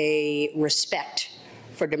a respect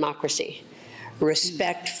for democracy,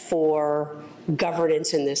 respect for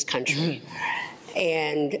governance in this country,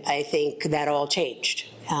 and I think that all changed.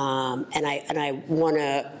 And I want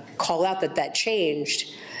to call out that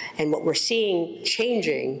changed. And what we're seeing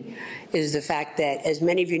changing is the fact that, as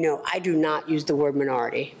many of you know, I do not use the word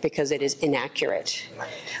minority because it is inaccurate.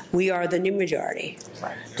 We are the new majority.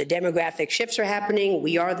 The demographic shifts are happening.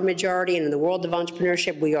 We are the majority. And in the world of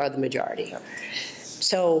entrepreneurship, we are the majority.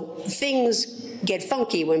 So things get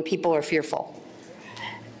funky when people are fearful.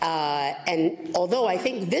 And although I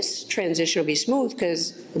think this transition will be smooth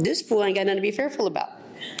because this fool ain't got nothing to be fearful about.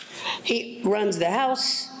 He runs the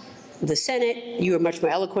House, the Senate, you are much more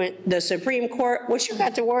eloquent. The Supreme Court, what you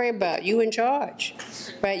got to worry about? You in charge,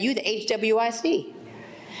 right? You the HWIC.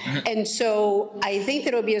 And so I think that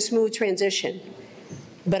it'll be a smooth transition.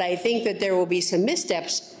 But I think that there will be some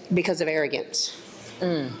missteps because of arrogance.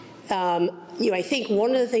 I think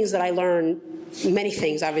one of the things that I learned, many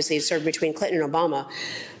things obviously served between Clinton and Obama,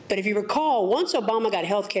 but if you recall, once Obama got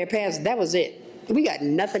health care passed, that was it. We got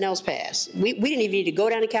nothing else passed. We didn't even need to go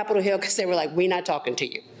down to Capitol Hill because they were like, we're not talking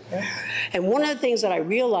to you. And one of the things that I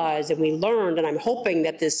realized and we learned, and I'm hoping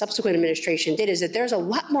that this subsequent administration did, is that there's a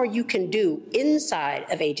lot more you can do inside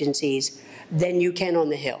of agencies than you can on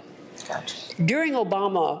the Hill. Gotcha. During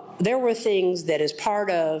Obama, there were things that as part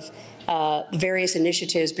of various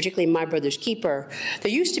initiatives, particularly My Brother's Keeper,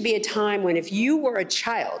 there used to be a time when if you were a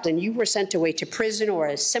child and you were sent away to prison or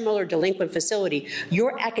a similar delinquent facility,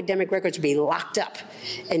 your academic records would be locked up.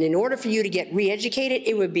 And in order for you to get re-educated,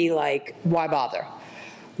 it would be like, why bother?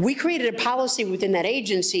 We created a policy within that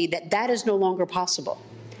agency that is no longer possible,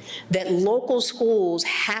 that local schools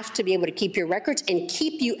have to be able to keep your records and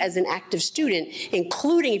keep you as an active student,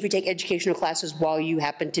 including if you take educational classes while you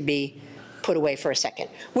happen to be put away for a second,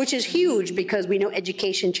 which is huge because we know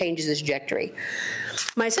education changes the trajectory.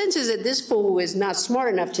 My sense is that this fool is not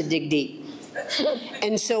smart enough to dig deep.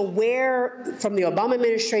 And so where, from the Obama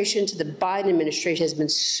administration to the Biden administration, has been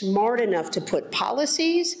smart enough to put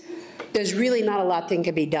policies, there's really not a lot that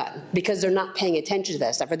can be done because they're not paying attention to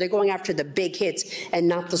that stuff, or they're going after the big hits and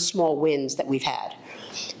not the small wins that we've had.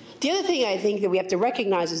 The other thing I think that we have to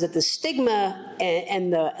recognize is that the stigma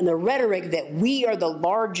and the rhetoric that we are the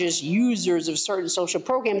largest users of certain social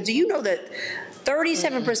programs. Do you know that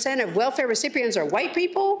 37% of welfare recipients are white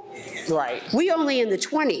people? Right. We only in the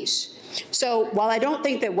 20s. So while I don't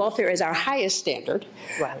think that welfare is our highest standard,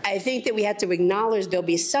 right, I think that we have to acknowledge there'll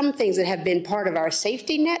be some things that have been part of our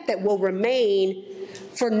safety net that will remain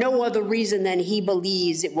for no other reason than he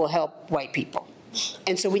believes it will help white people.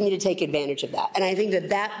 And so we need to take advantage of that. And I think that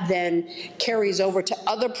that then carries over to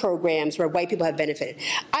other programs where white people have benefited.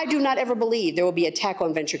 I do not ever believe there will be an attack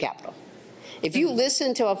on venture capital. If you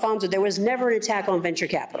listen to Alphonso, there was never an attack on venture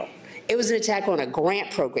capital. It was an attack on a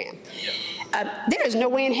grant program. There is no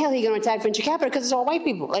way in hell he's going to attack venture capital because it's all white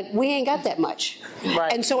people. Like, we ain't got that much.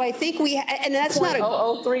 Right. And so I think and that's not a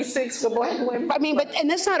 0.0036 for black women. I mean, and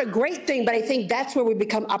that's not a great thing, but I think that's where we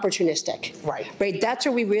become opportunistic. Right. Right. That's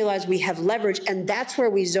where we realize we have leverage, and that's where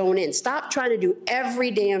we zone in. Stop trying to do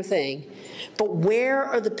every damn thing, but where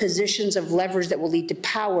are the positions of leverage that will lead to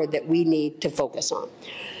power that we need to focus on?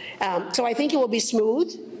 So I think it will be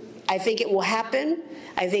smooth. I think it will happen.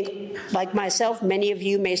 I think, like myself, many of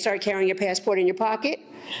you may start carrying your passport in your pocket,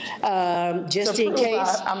 just in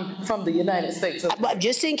case. I'm from the United States.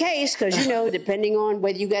 Just in case, because, you know, depending on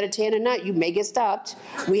whether you got a tan or not, you may get stopped.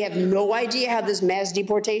 We have no idea how this mass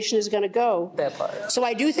deportation is going to go. That part. So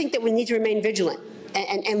I do think that we need to remain vigilant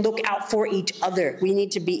and look out for each other. We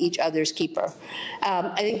need to be each other's keeper.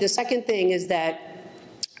 I think the second thing is that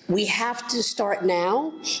we have to start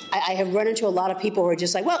now. I have run into a lot of people who are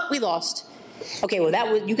just like, well, we lost. Okay,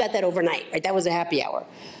 well, you got that overnight, right? That was a happy hour.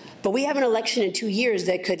 But we have an election in 2 years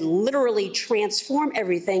that could literally transform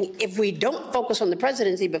everything if we don't focus on the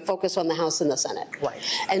presidency, but focus on the House and the Senate. Right.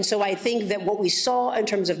 And so I think that what we saw in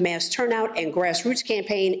terms of mass turnout and grassroots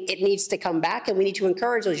campaign, it needs to come back, and we need to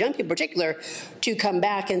encourage those young people in particular to come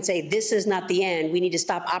back and say, this is not the end. We need to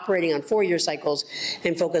stop operating on 4-year cycles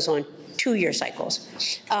and focus on 2-year cycles.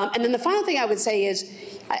 And then the final thing I would say is,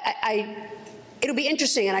 it'll be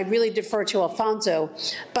interesting, and I really defer to Alphonso,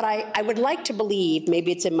 but I would like to believe,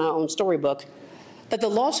 maybe it's in my own storybook, that the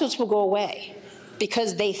lawsuits will go away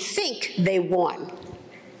because they think they won.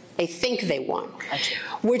 They think they won,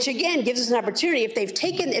 which again gives us an opportunity. If they've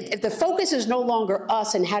taken, if the focus is no longer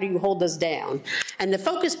us and how do you hold us down, and the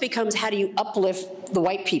focus becomes how do you uplift the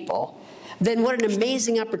white people, then what an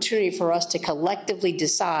amazing opportunity for us to collectively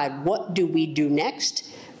decide what do we do next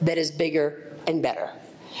that is bigger and better.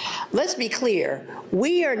 Let's be clear,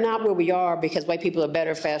 we are not where we are because white people are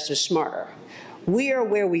better, faster, smarter. We are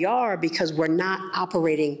where we are because we're not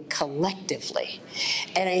operating collectively.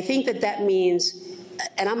 And I think that that means,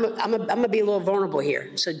 and I'm gonna be a little vulnerable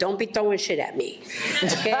here, so don't be throwing shit at me,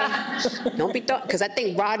 okay? Don't be throwing, because I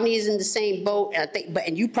think Rodney is in the same boat, and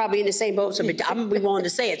and you probably in the same boat, so I'm gonna be willing to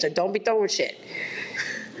say it, so don't be throwing shit.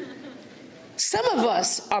 Some of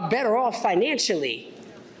us are better off financially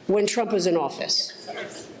when Trump was in office.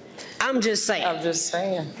 I'm just saying. I'm just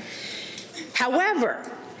saying.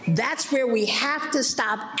 However, that's where we have to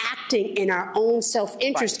stop acting in our own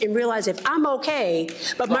self-interest and realize if I'm okay,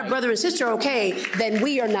 but my brother and sister are okay, then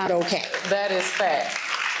we are not okay. That is fact.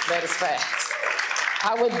 That is fact.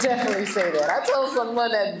 I would definitely say that. I told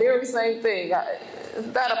someone that very same thing.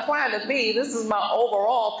 That applying to me. This is my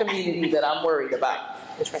overall community that I'm worried about.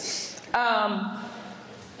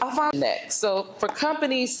 I'll find next. So for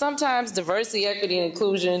companies, sometimes diversity, equity, and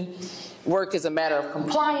inclusion work is a matter of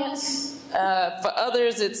compliance. For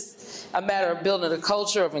others, it's a matter of building a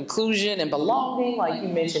culture of inclusion and belonging, like you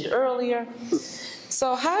mentioned earlier.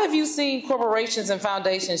 So how have you seen corporations and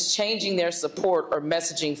foundations changing their support or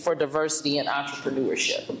messaging for diversity and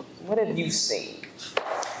entrepreneurship? What have you seen?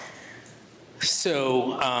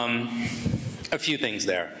 So a few things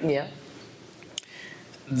there. Yeah.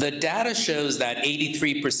 The data shows that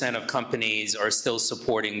 83% of companies are still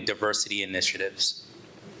supporting diversity initiatives.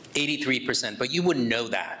 83%, but you wouldn't know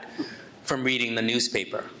that from reading the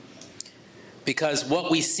newspaper. Because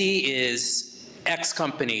what we see is X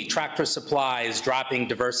company, Tractor Supply, is dropping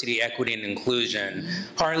diversity, equity, and inclusion.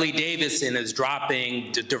 Harley Davidson is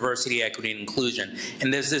dropping diversity, equity, and inclusion.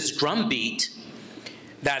 And there's this drumbeat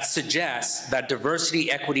that suggests that diversity,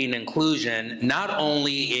 equity, and inclusion not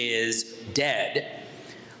only is dead,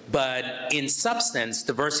 but in substance,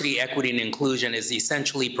 diversity, equity, and inclusion is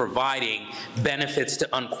essentially providing benefits to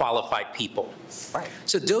unqualified people. Right.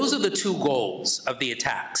 So those are the two goals of the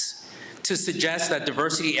attacks: to suggest that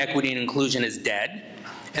diversity, equity, and inclusion is dead,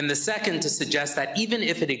 and the second to suggest that even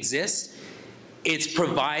if it exists, it's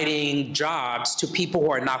providing jobs to people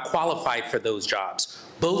who are not qualified for those jobs.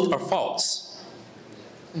 Both are false,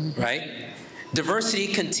 right? Diversity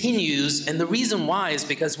continues, and the reason why is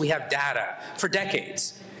because we have data for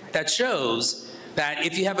decades that shows that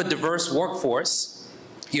if you have a diverse workforce,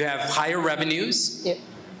 you have higher revenues,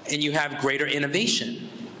 and you have greater innovation.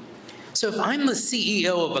 So if I'm the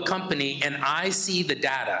CEO of a company and I see the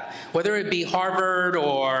data, whether it be Harvard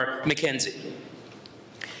or McKinsey,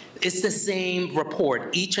 it's the same report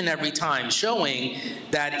each and every time showing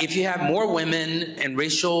that if you have more women and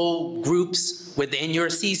racial groups within your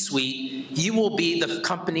C-suite, you will be the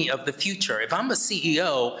company of the future. If I'm a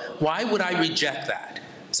CEO, why would I reject that?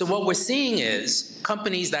 So what we're seeing is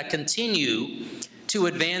companies that continue to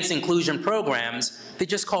advance inclusion programs, they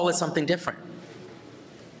just call it something different,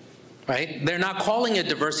 right? They're not calling it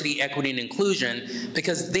diversity, equity, and inclusion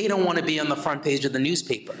because they don't want to be on the front page of the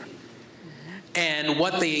newspaper. And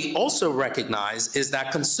what they also recognize is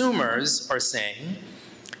that consumers are saying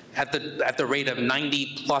at the rate of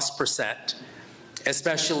 90+%,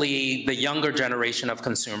 especially the younger generation of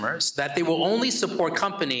consumers, that they will only support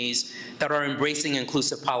companies that are embracing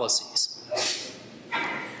inclusive policies.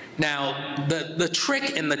 Now, the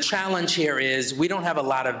trick and the challenge here is we don't have a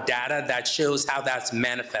lot of data that shows how that's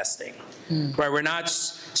manifesting, right? We're not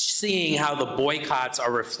seeing how the boycotts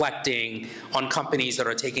are reflecting on companies that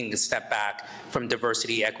are taking a step back from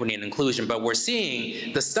diversity, equity, and inclusion, but we're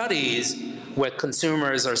seeing the studies where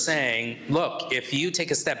consumers are saying, look, if you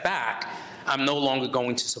take a step back, I'm no longer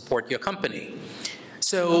going to support your company.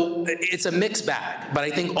 So it's a mixed bag, but I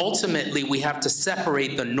think ultimately we have to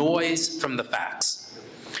separate the noise from the facts.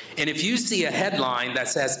 And if you see a headline that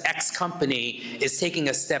says X company is taking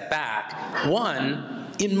a step back, one,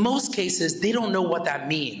 in most cases, they don't know what that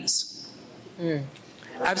means.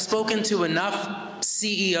 I've spoken to enough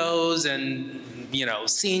CEOs and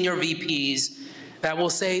senior VPs that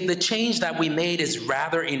will say the change that we made is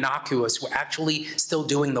rather innocuous. We're actually still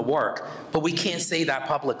doing the work, but we can't say that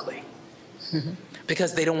publicly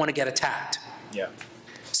because they don't want to get attacked. Yeah.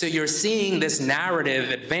 So you're seeing this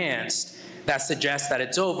narrative advanced that suggests that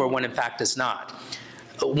it's over when in fact it's not.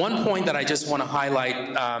 One point that I just want to highlight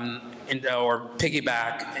or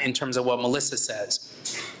piggyback in terms of what Melissa says.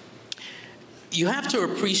 You have to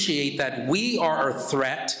appreciate that we are a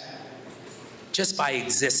threat just by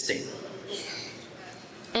existing.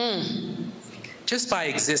 Just by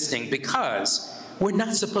existing, because we're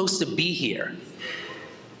not supposed to be here.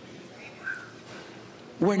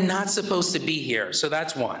 We're not supposed to be here, so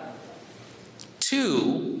that's one.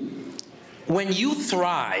 Two, when you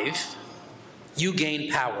thrive, you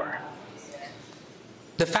gain power.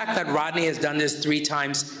 The fact that Rodney has done this 3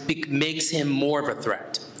 times makes him more of a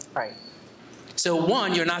threat. Right. So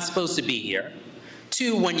one, you're not supposed to be here.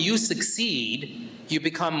 Two, when you succeed, you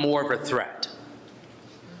become more of a threat.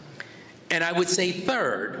 And I would say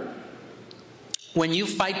third, when you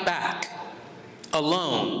fight back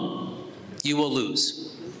alone, you will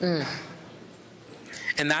lose.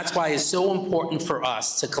 And that's why it's so important for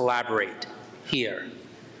us to collaborate here.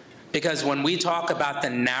 Because when we talk about the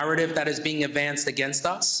narrative that is being advanced against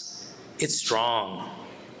us, it's strong,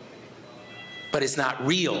 but it's not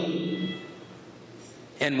real.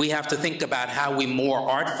 And we have to think about how we more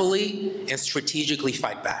artfully and strategically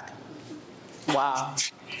fight back. Wow.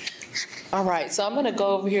 All right, so I'm going to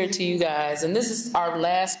go over here to you guys, and this is our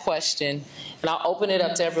last question, and I'll open it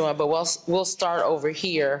up to everyone, but we'll start over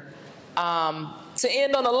here. To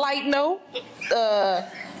end on a light note,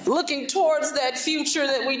 looking towards that future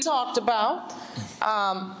that we talked about,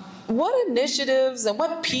 what initiatives and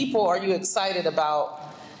what people are you excited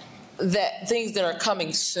about, that things that are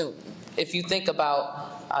coming soon? If you think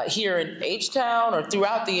about here in H-Town or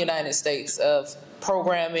throughout the United States of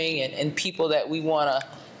programming and people that we want to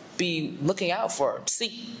be looking out for,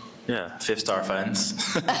 see. Yeah, 5-star funds.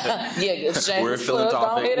 Yeah, we're a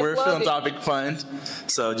philanthropic fund.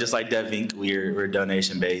 So just like DivInc, we're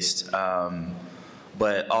donation based.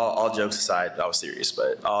 But all jokes aside, I was serious.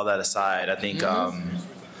 But all that aside, I think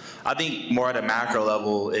more at a macro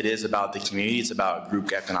level, it is about the community. It's about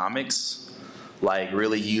group economics, like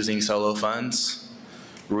really using solo funds,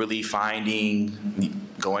 really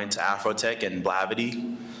going to AfroTech and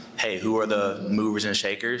Blavity. Hey, who are the movers and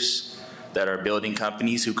shakers that are building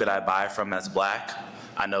companies? Who could I buy from that's black?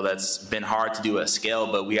 I know that's been hard to do at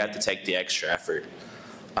scale, but we have to take the extra effort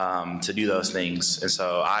to do those things. And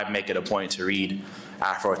so I make it a point to read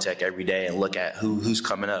AfroTech every day and look at who's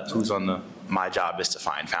coming up, who's on my job is to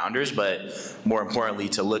find founders, but more importantly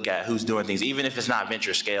to look at who's doing things, even if it's not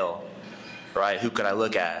venture scale, right? Who could I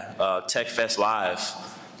look at? Tech Fest Live,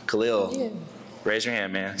 Khalil, raise your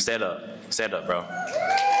hand, man. Stand up, bro.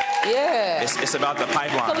 Yeah. It's about the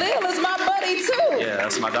pipeline. Khalil is my buddy too. Yeah,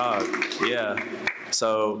 that's my dog. Yeah.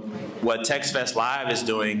 So what Tech Fest Live is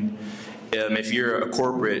doing, if you're a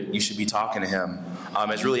corporate, you should be talking to him.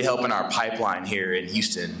 It's really helping our pipeline here in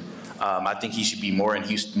Houston. I think he should be more in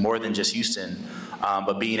Houston, more than just Houston,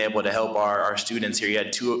 but being able to help our students here. You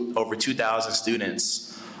had over 2,000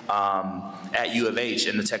 students at U of H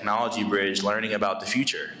in the technology bridge learning about the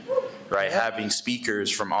future. Right, having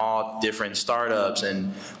speakers from all different startups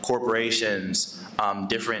and corporations,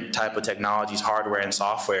 different type of technologies, hardware and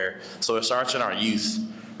software. So it starts in our youth,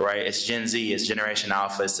 right? It's Gen Z, it's Generation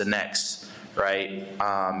Alpha, it's the next, right?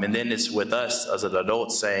 And then it's with us as an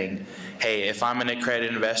adults saying, hey, if I'm an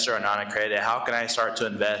accredited investor or non-accredited, how can I start to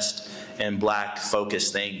invest in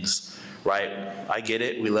black-focused things? Right, I get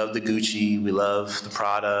it. We love the Gucci, we love the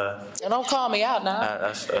Prada. And don't call me out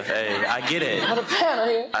now. Hey, I get it. On the panel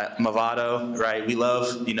here. Movado, right? We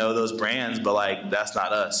love those brands, but like that's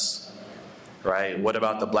not us, right? What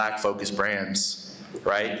about the black-focused brands,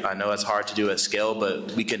 right? I know it's hard to do at scale,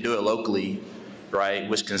 but we can do it locally, right?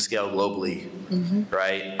 Which can scale globally,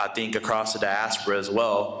 right? I think across the diaspora as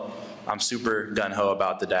well. I'm super gung-ho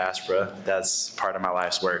about the diaspora. That's part of my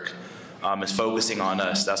life's work. Is focusing on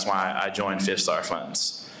us. That's why I joined 5-star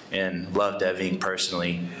funds and love DivInc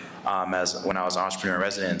personally when I was an entrepreneur in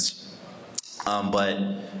residence. But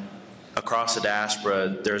across the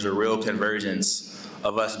diaspora, there's a real convergence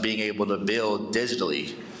of us being able to build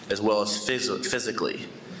digitally as well as physically.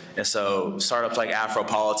 And so startups like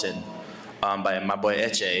Afropolitan by my boy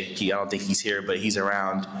Eche, I don't think he's here, but he's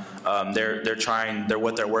around. What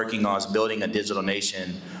they're working on is building a digital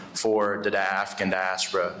nation for the African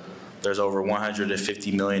diaspora. There's over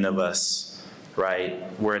 150 million of us, right?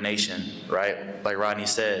 We're a nation, right? Like Rodney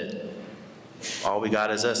said, all we got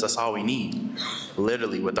is us. That's all we need.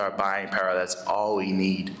 Literally, with our buying power, that's all we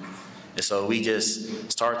need. And so we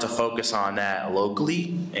just start to focus on that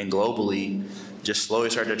locally and globally, just slowly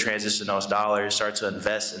start to transition those dollars, start to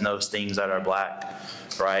invest in those things that are black,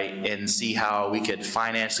 right? And see how we could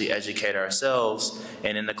financially educate ourselves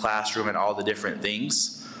and in the classroom and all the different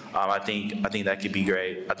things. I think that could be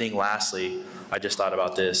great. I think lastly, I just thought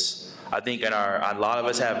about this. I think a lot of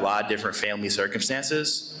us have a lot of different family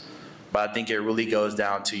circumstances, but I think it really goes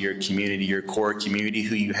down to your community, your core community,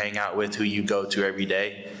 who you hang out with, who you go to every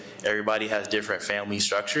day. Everybody has different family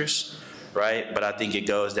structures, right? But I think it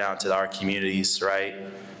goes down to our communities, right?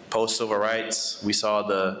 Post-civil rights, we saw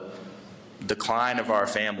the decline of our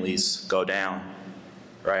families go down,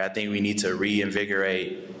 right? I think we need to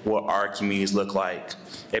reinvigorate what our communities look like.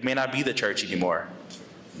 It may not be the church anymore.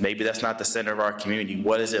 Maybe that's not the center of our community.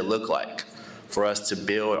 What does it look like for us to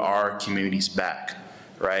build our communities back,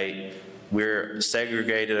 right? We're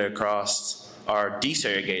segregated across, or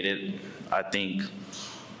desegregated, I think,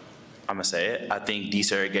 I'm gonna say it, I think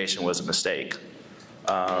desegregation was a mistake.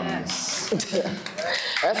 Yes.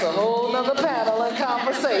 That's a whole nother panel and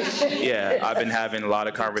conversation. Yeah, I've been having a lot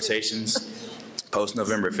of conversations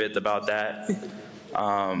post-November 5th about that.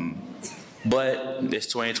 But it's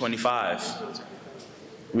 2025.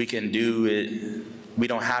 We can do it. We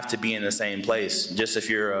don't have to be in the same place. Just if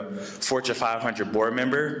you're a Fortune 500 board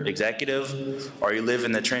member, executive, or you live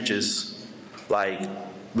in the trenches, like,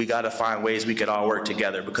 we gotta find ways we could all work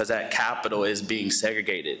together, because that capital is being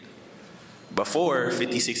segregated. Before,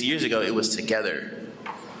 50, 60 years ago, it was together.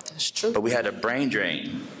 That's true. But we had a brain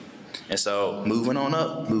drain. And so moving on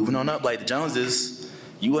up like the Joneses,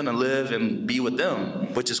 you want to live and be with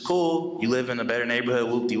them, which is cool. You live in a better neighborhood,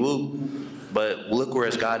 whoop-de-whoop. But look where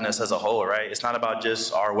it's gotten us as a whole, right? It's not about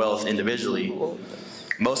just our wealth individually.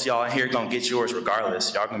 Most of y'all in here gonna get yours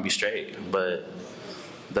regardless. Y'all gonna be straight, but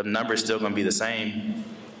the number's still gonna be the same.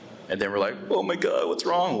 And then we're like, oh my God, what's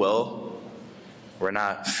wrong? Well, we're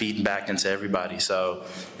not feeding back into everybody. So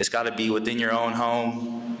it's gotta be within your own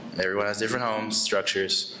home. Everyone has different home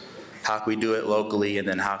structures. How can we do it locally, and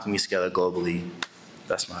then how can we scale it globally?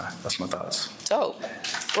 That's my thoughts. Dope.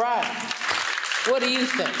 Rod, what do you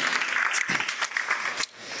think?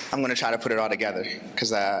 I'm going to try to put it all together,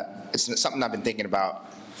 because it's something I've been thinking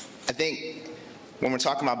about. I think when we're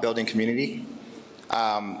talking about building community,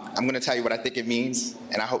 I'm going to tell you what I think it means,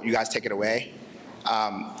 and I hope you guys take it away.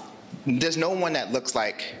 There's no one that looks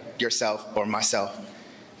like yourself or myself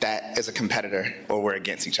that is a competitor or we're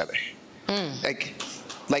against each other.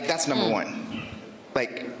 Like that's number one.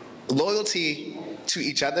 Like, loyalty to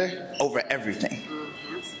each other over everything.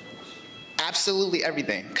 Absolutely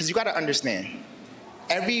everything. Because you got to understand,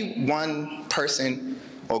 every one person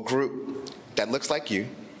or group that looks like you,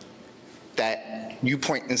 that you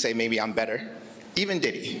point and say, maybe I'm better, even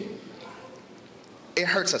Diddy, it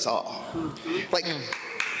hurts us all. Like,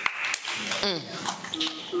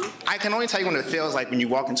 I can only tell you what it feels like when you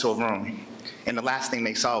walk into a room and the last thing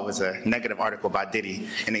they saw was a negative article about Diddy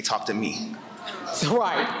and they talked to me.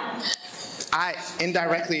 Right. I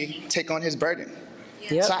indirectly take on his burden.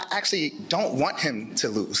 Yep. So I actually don't want him to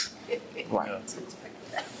lose. Right.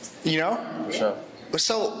 You know? Sure.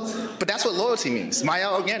 But that's what loyalty means. Maya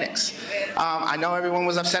Organics. I know everyone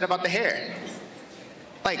was upset about the hair.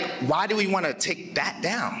 Like, why do we want to take that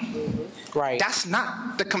down? Right. That's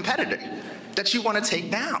not the competitor that you want to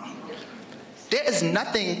take down. There is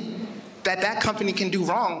nothing that company can do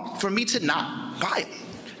wrong for me to not buy it.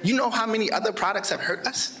 You know how many other products have hurt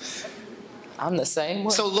us? I'm the same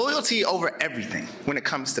way. So loyalty over everything when it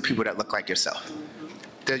comes to people that look like yourself.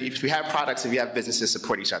 If you have products, if you have businesses,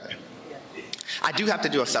 support each other. I do have to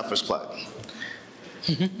do a selfish plug.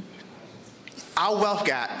 Our wealth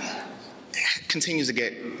gap continues to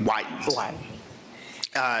get widened.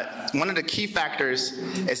 One of the key factors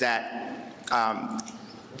is that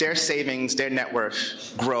their savings, their net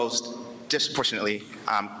worth grows disproportionately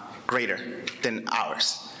greater than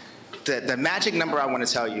ours. The magic number I want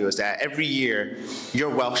to tell you is that every year, your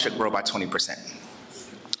wealth should grow by 20%.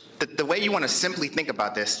 The way you want to simply think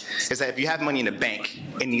about this is that if you have money in the bank,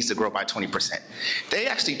 it needs to grow by 20%. They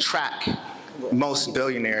actually track most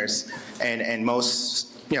billionaires and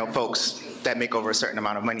most folks that make over a certain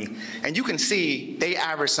amount of money. And you can see they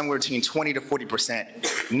average somewhere between 20 to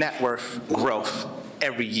 40% net worth growth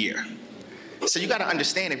every year. So you got to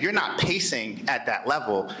understand, if you're not pacing at that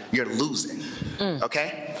level, you're losing,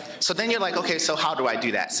 okay? So then you're like, okay, so how do I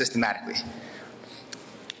do that systematically?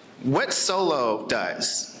 What Solo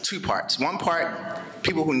does, two parts. One part,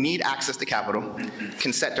 people who need access to capital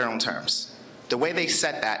can set their own terms. The way they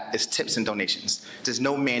set that is tips and donations. There's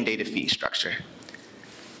no mandated fee structure.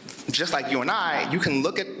 Just like you and I, you can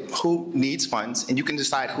look at who needs funds and you can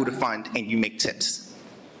decide who to fund and you make tips.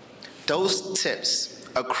 Those tips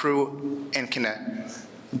accrue and can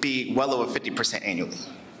be well over 50% annually.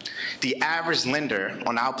 The average lender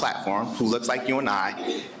on our platform, who looks like you and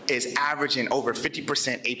I, is averaging over 50%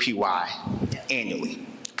 APY annually.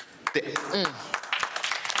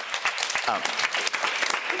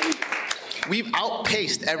 We've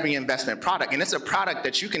outpaced every investment product, and it's a product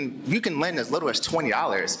that you can lend as little as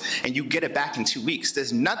 $20 and you get it back in 2 weeks.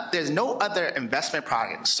 There's no other investment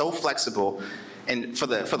product so flexible and for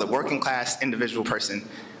the working class individual person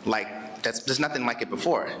there's nothing like it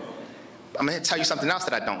before. I'm gonna tell you something else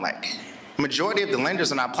that I don't like. Majority of the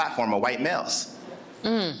lenders on our platform are white males.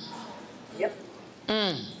 Yep.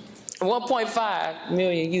 1.5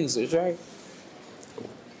 million users, right?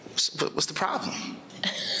 What's the problem?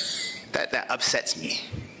 That upsets me.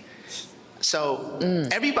 So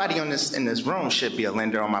everybody in this room should be a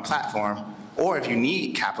lender on my platform, or if you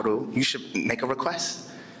need capital, you should make a request.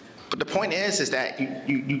 But the point is that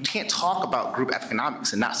you can't talk about group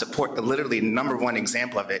economics and not support the literally #1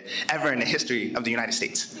 example of it ever in the history of the United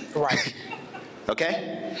States. Right.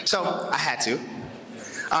 Okay? So I had to.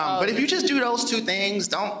 But if you just do those 2 things,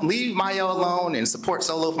 don't leave Mayo alone and support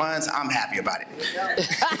solo funds, I'm happy about it.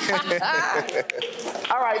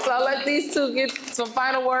 All right, so I'll let these 2 get some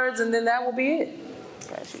final words, and then that will be it.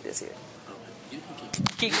 Pass you this here.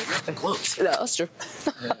 Keep it close. No, that's true.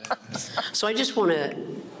 So I just want to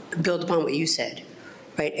build upon what you said,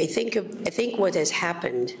 right? I think what has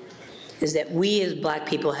happened is that we as Black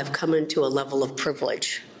people have come into a level of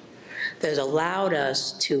privilege that has allowed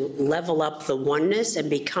us to level up the oneness and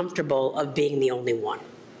be comfortable of being the only one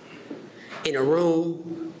in a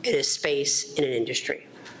room, in a space, in an industry.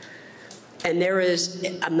 And there is,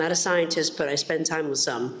 I'm not a scientist, but I spend time with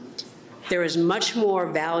some, there is much more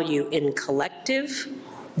value in collective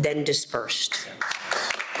than dispersed.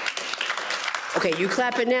 Okay, you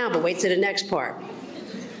clap it now, but wait to the next part.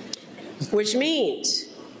 Which means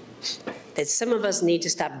that some of us need to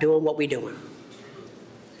stop doing what we're doing.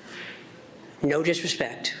 No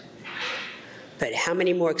disrespect, but how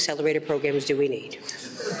many more accelerator programs do we need?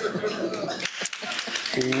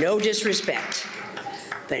 No disrespect,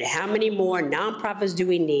 but how many more nonprofits do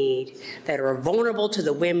we need that are vulnerable to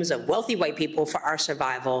the whims of wealthy white people for our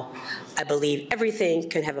survival? I believe everything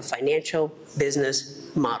can have a financial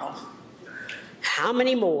business model. How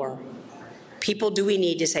many more people do we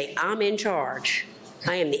need to say, I'm in charge,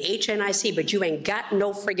 I am the HNIC, but you ain't got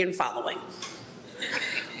no friggin' following?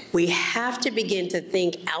 We have to begin to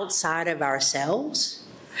think outside of ourselves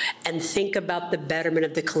and think about the betterment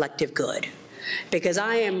of the collective good. Because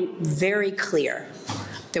I am very clear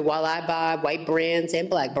that while I buy white brands and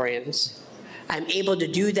Black brands, I'm able to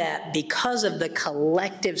do that because of the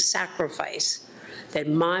collective sacrifice that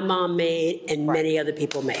my mom made and many other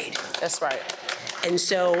people made. That's right. And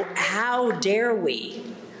so how dare we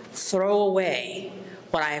throw away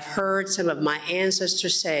what I have heard some of my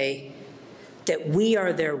ancestors say, that we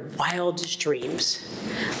are their wildest dreams.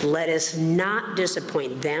 Let us not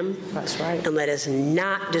disappoint them. That's right. And let us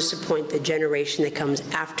not disappoint the generation that comes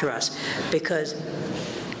after us, because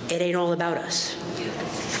it ain't all about us.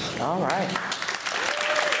 All right.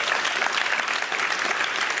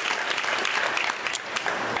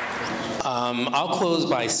 I'll close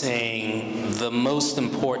by saying the most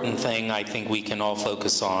important thing I think we can all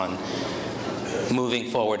focus on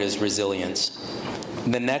moving forward is resilience.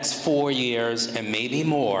 The next 4 years, and maybe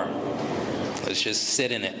more, let's just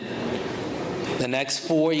sit in it. The next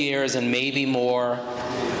 4 years and maybe more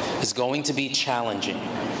is going to be challenging.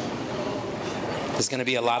 There's going to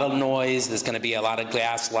be a lot of noise. There's going to be a lot of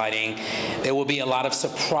gaslighting. There will be a lot of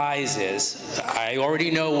surprises. I already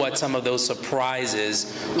know what some of those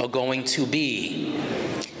surprises are going to be.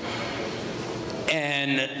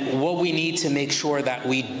 And what we need to make sure that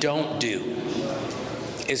we don't do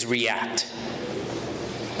is react.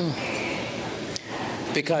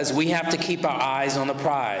 Because we have to keep our eyes on the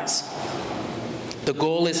prize. The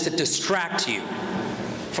goal is to distract you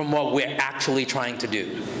from what we're actually trying to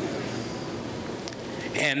do.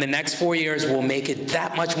 And the next 4 years will make it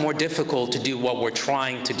that much more difficult to do what we're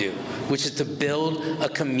trying to do, which is to build a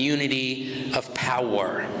community of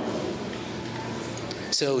power.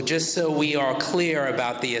 So just so we are clear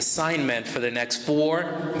about the assignment for the next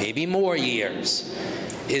 4, maybe more years,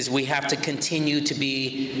 is we have to continue to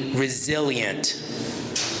be resilient.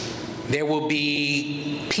 There will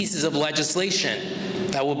be pieces of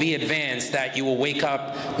legislation that will be advanced that you will wake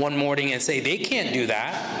up one morning and say, they can't do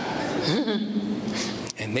that.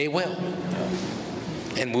 And they will.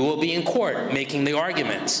 And we will be in court making the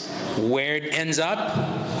arguments. Where it ends up,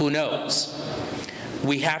 who knows?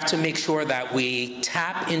 We have to make sure that we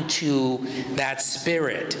tap into that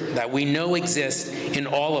spirit that we know exists in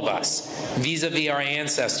all of us, vis-a-vis our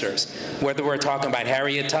ancestors, whether we're talking about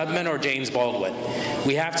Harriet Tubman or James Baldwin.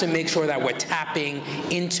 We have to make sure that we're tapping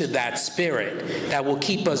into that spirit that will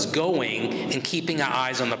keep us going and keeping our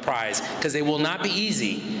eyes on the prize, because it will not be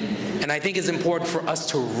easy. And I think it's important for us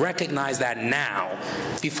to recognize that now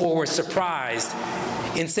before we're surprised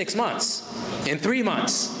in 6 months, in 3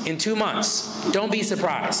 months, in 2 months. Don't be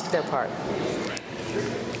surprised. That part.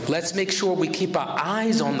 Let's make sure we keep our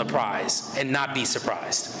eyes on the prize and not be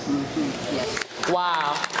surprised.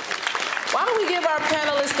 Wow. Why don't we give our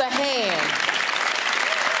panelists a hand?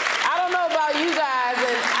 I don't know about you guys,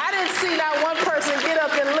 and I didn't see not one person get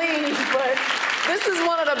up and leave, but this is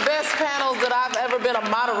one of the best panels that I've ever been a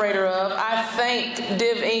moderator of. I thank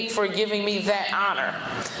DivInc for giving me that honor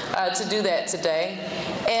to do that today.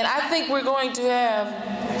 And I think we're going to have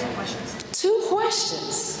 2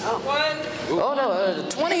 questions. Oh no,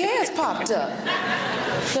 20 hands popped up.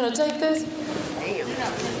 Gonna take this?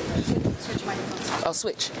 Oh,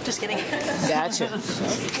 switch. Just kidding. Gotcha.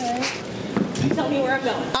 Okay. Tell me where I'm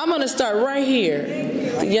going. I'm gonna start right here.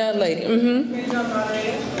 The young lady. Mm-hmm.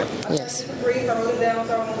 Yes.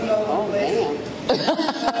 Oh, damn.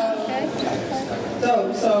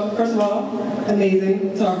 So first of all,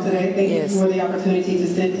 amazing talk today. Thank you for the opportunity to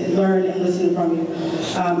sit and learn and listen from you.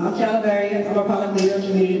 I'm Kiana Berry. I'm a product leader,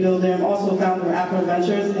 community builder. I'm also a founder of Afro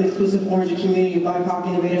Ventures, an exclusive orange community of BIPOC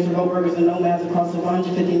innovators, remote workers, and nomads across the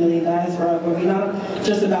 150 million diaspora, where we're not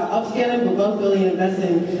just about upscaling, but wealth building and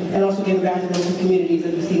investing, and also giving back to local communities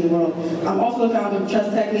as we see the world. I'm also the founder of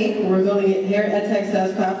Trust Technique, where we're building a hair edtech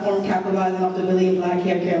SaaS platform capitalizing off the billion Black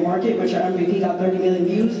hair care market, which our MVP got 30 million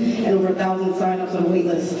views and over 1,000 signups on the wait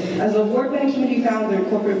list. As an award-winning community founder and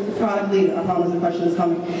corporate product leader, I promise the question is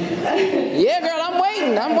coming. Yeah, girl, I'm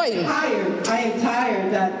waiting. I'm waiting. I am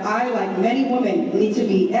tired that I, like many women, need to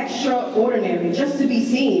be extraordinary just to be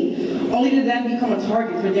seen, only to then become a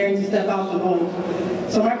target for daring to step out from home.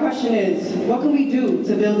 So my question is, what can we do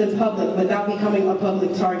to build in public without becoming a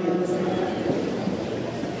public target?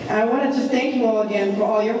 And I want to just thank you all again for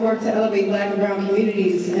all your work to elevate Black and brown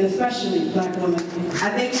communities, and especially Black women. I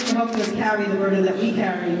thank you for helping us carry the burden that we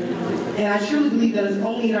carry. And I truly believe that it's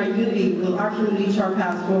only in our unity will our community chart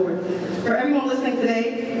path forward. For everyone listening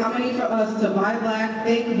today, I'm going to need for us to buy Black,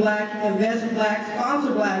 think Black, invest Black,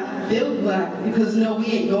 sponsor Black, build Black, because no, we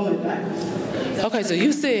ain't going back. Okay, so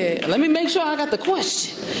you said, let me make sure I got the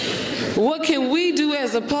question. What can we do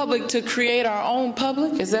as a public to create our own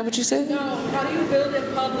public? Is that what you said? No, how do you build a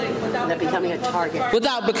public without becoming a target?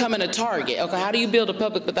 Without becoming a target. Okay, how do you build a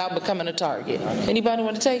public without becoming a target? Anybody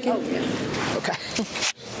want to take it? Oh, yeah. Okay.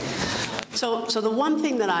 So the one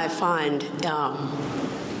thing that I find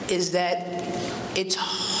is that it's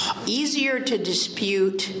easier to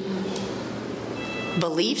dispute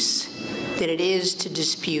beliefs than it is to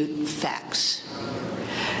dispute facts.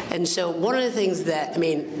 And so one of the things that, I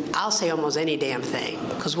mean, I'll say almost any damn thing,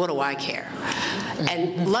 because what do I care?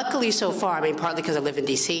 And luckily so far, I mean, partly because I live in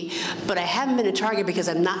DC, but I haven't been a target because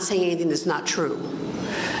I'm not saying anything that's not true.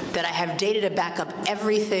 That I have data to back up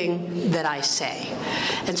everything that I say.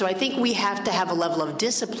 And so I think we have to have a level of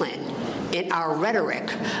discipline in our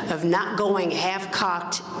rhetoric of not going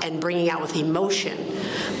half-cocked and bringing out with emotion,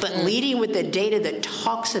 but leading with the data that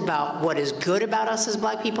talks about what is good about us as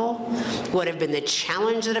Black people, what have been the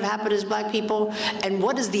challenges that have happened as Black people, and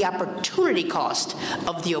what is the opportunity cost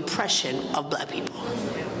of the oppression of Black people.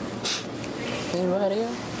 Anybody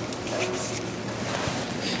else?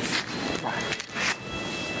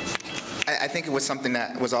 I think it was something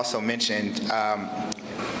that was also mentioned.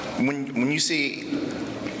 When you see,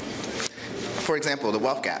 for example, the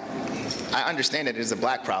wealth gap, I understand that it is a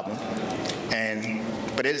Black problem,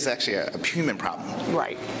 but it is actually a human problem.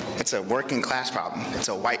 Right. It's a working class problem. It's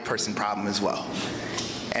a white person problem as well.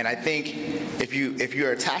 And I think if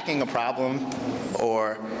you're attacking a problem,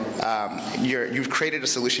 or you've created a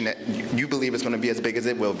solution that you believe is going to be as big as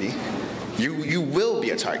it will be, you will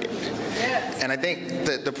be a target. Yeah. And I think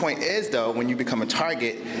the point is, though, when you become a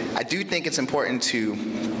target, I do think it's important to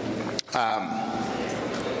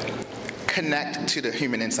connect to the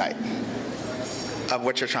human insight of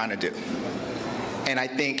what you're trying to do. And I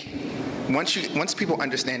think once people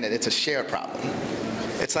understand that it's a shared problem,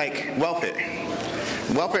 it's like welfare.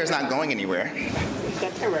 Welfare is not going anywhere.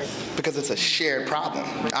 Right. Because it's a shared problem.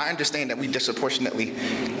 I understand that we disproportionately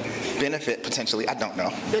benefit potentially. I don't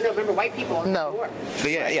know. No, remember, white people. No.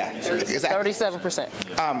 Yeah, exactly. 37%.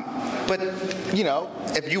 But you know,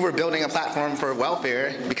 if you were building a platform for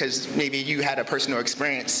welfare because maybe you had a personal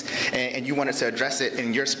experience and you wanted to address it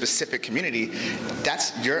in your specific community,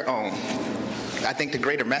 that's your own. I think the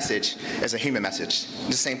greater message is a human message.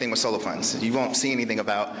 The same thing with solar funds. You won't see anything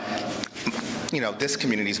about, you know, this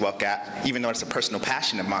community's wealth gap, even though it's a personal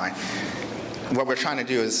passion of mine. What we're trying to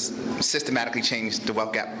do is systematically change the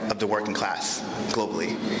wealth gap of the working class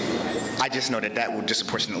globally. I just know that that will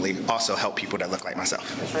disproportionately also help people that look like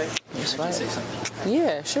myself. That's right. That's right.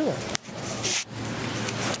 Yeah, sure.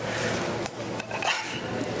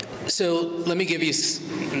 So let me give you,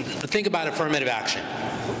 think about affirmative action.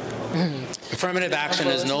 Affirmative action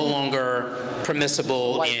is no longer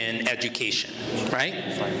permissible in education, right?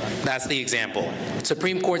 That's the example.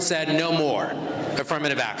 Supreme Court said no more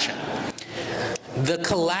affirmative action. The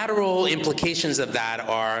collateral implications of that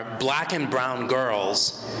are black and brown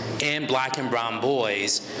girls and black and brown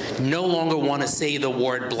boys no longer want to say the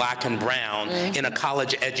word black and brown in a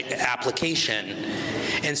college application,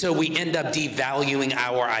 and so we end up devaluing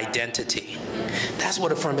our identity. That's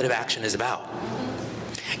what affirmative action is about.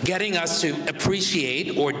 Getting us to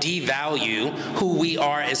appreciate or devalue who we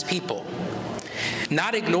are as people.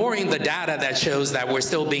 Not ignoring the data that shows that we're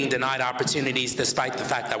still being denied opportunities despite the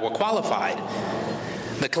fact that we're qualified.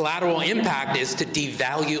 The collateral impact is to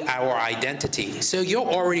devalue our identity. So you're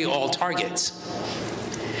already all targets.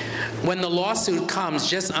 When the lawsuit comes,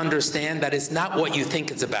 just understand that it's not what you think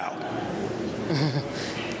it's about.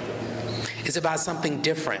 It's about something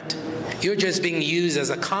different. You're just being used as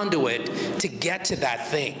a conduit to get to that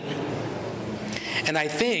thing. And I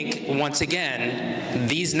think, once again,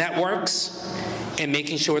 these networks and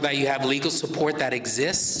making sure that you have legal support that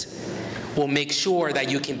exists will make sure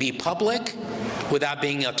that you can be public without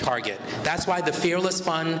being a target. That's why the Fearless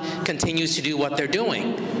Fund continues to do what they're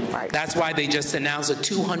doing. That's why they just announced a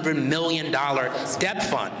 $200 million debt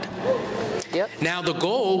fund. Now the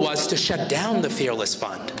goal was to shut down the Fearless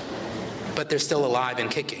Fund, but they're still alive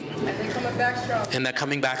and kicking. And they're coming back strong. And they're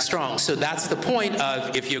coming back strong. So that's the point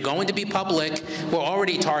of, if you're going to be public, we're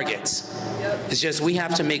already targets. It's just we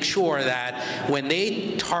have to make sure that when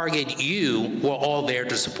they target you, we're all there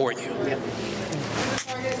to support you.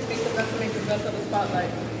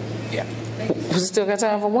 Yeah. We still got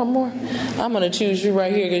time for one more? I'm going to choose you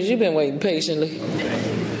right here because you've been waiting patiently.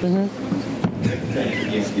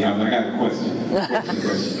 Yeah, I got a question.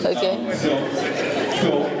 Okay.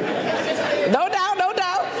 No doubt, no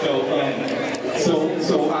doubt.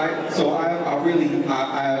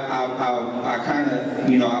 I kind of,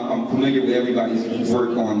 you know, I'm familiar with everybody's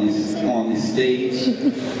work on this stage,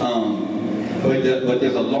 but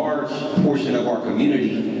there's a large portion of our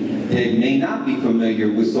community that may not be familiar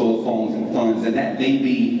with solar phones and funds, and that may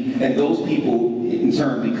be, and those people in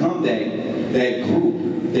turn become that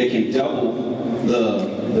group that can double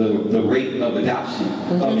the rate of adoption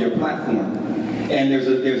of your platform. And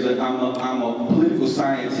I'm a political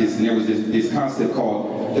scientist, and there was this concept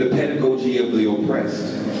called the pedagogy of the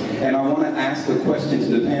oppressed. And I want to ask a question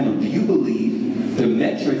to the panel. Do you believe the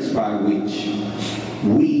metrics by which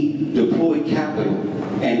we deploy capital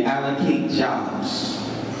and allocate jobs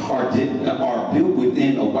are built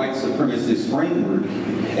within a white supremacist framework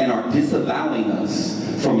and are disallowing us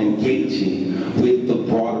from engaging with the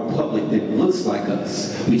broader public that looks like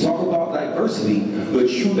us? We talk about diversity, but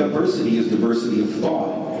true diversity is diversity of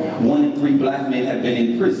thought. 1 in 3 black men have been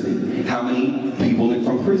in prison. How many people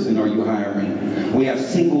from prison are you hiring? We have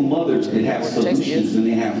single mothers that have solutions, and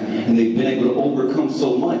they've been able to overcome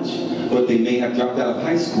so much, but they may have dropped out of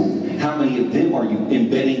high school. How many of them are you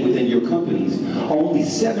embedding within your companies? Only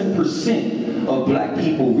 7% of black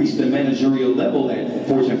people reach the managerial level at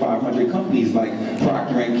Fortune 500 companies like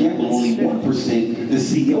Procter & Gamble, only 1% the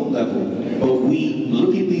CEO level. But we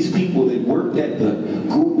look at these people that worked at the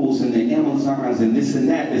Googles and the Amazons and this and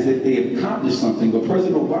that as if they have accomplished something. But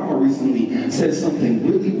President Obama recently said something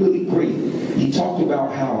really, really great. He talked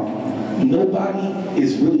about how nobody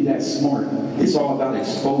is really that smart. It's all about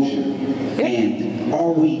exposure. And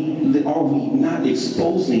are we not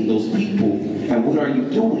exposing those people? And what are you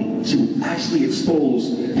doing to actually expose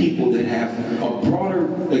people that have a broader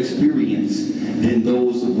experience than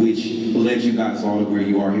those of which led you guys all to where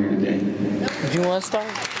you are here today? Do you want to start?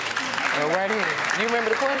 Go right here. Do you remember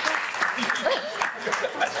the question?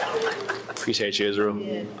 Appreciate you, Israel.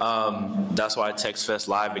 That's why TextFest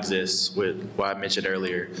Live exists, with what I mentioned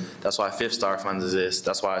earlier. That's why Fifth Star Funds exist.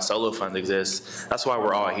 That's why Solo Funds exist. That's why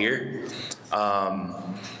we're all here.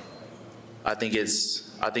 I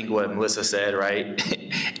think what Melissa said, right?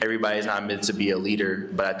 Everybody's not meant to be a leader,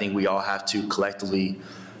 but I think we all have to collectively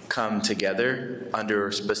come together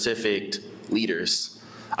under specific leaders.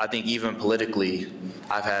 I think even politically,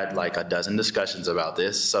 I've had like a dozen discussions about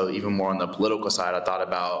this. So even more on the political side, I thought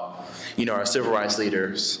about, you know, our civil rights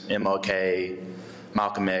leaders, MLK,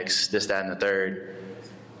 Malcolm X, this, that, and the third.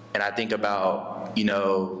 And I think about, you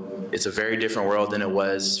know, it's a very different world than it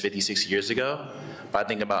was 56 years ago. But I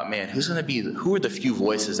think about, man, who are the few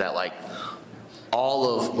voices that like all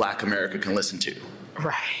of Black America can listen to?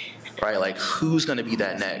 Right, like who's gonna be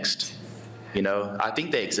that next? You know, I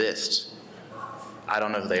think they exist. I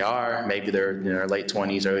don't know who they are. Maybe they're in their late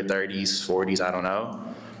 20s, early 30s, 40s, I don't know.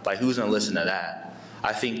 Like, who's gonna listen to that?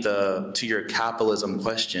 I think to your capitalism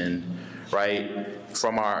question, right,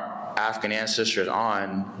 from our African ancestors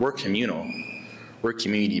on, we're communal. We're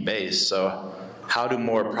community-based. So how do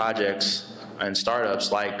more projects and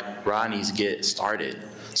startups like Rodney's get started?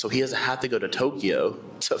 So he doesn't have to go to Tokyo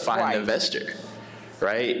to find an investor,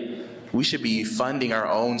 right? We should be funding our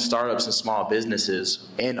own startups and small businesses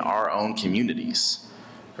in our own communities,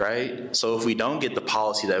 right? So if we don't get the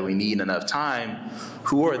policy that we need in enough time,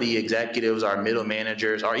 who are the executives, our middle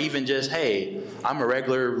managers, or even just, hey, I'm a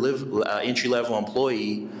regular entry-level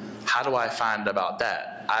employee, how do I find about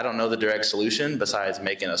that? I don't know the direct solution besides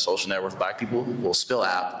making a social network for Black people. Well, Spill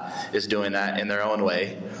app is doing that in their own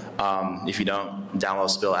way. If you don't download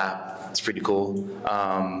Spill app, it's pretty cool.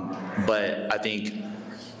 But I think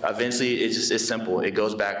eventually it's simple. It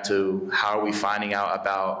goes back to how are we finding out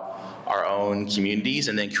about our own communities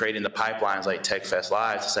and then creating the pipelines like Tech Fest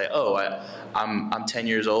Live to say, oh, I'm 10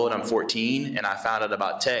 years old, I'm 14, and I found out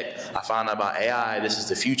about tech, I found out about AI, this is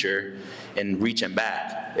the future, and reaching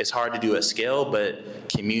back. It's hard to do at scale, but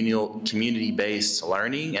community-based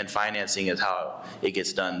learning and financing is how it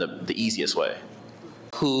gets done the easiest way.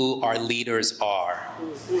 Who our leaders are.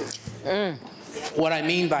 What I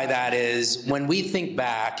mean by that is when we think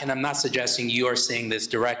back, and I'm not suggesting you are saying this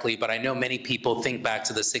directly, but I know many people think back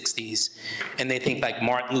to the 60s and they think like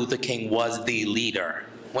Martin Luther King was the leader,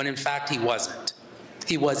 when in fact he wasn't.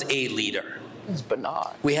 He was a leader. It's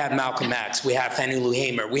Bernard. We had Malcolm X, we had Fannie Lou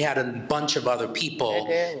Hamer, we had a bunch of other people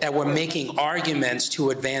that were making arguments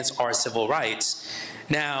to advance our civil rights.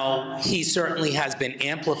 Now, he certainly has been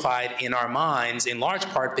amplified in our minds in large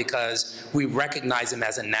part because we recognize him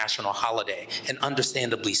as a national holiday, and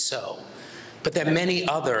understandably so. But there are many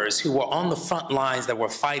others who were on the front lines that were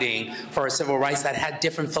fighting for our civil rights that had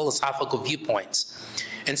different philosophical viewpoints.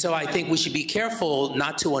 And so I think we should be careful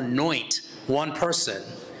not to anoint one person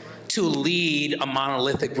to lead a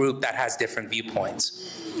monolithic group that has different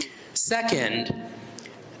viewpoints. Second,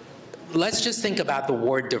 let's just think about the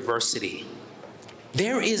word diversity.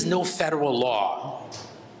 There is no federal law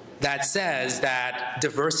that says that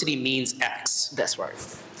diversity means X. That's right.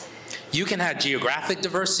 You can have geographic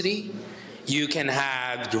diversity, you can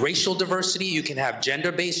have racial diversity, you can have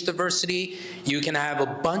gender-based diversity, you can have a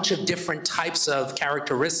bunch of different types of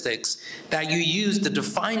characteristics that you use to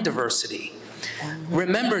define diversity.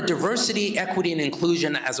 Remember, diversity, equity, and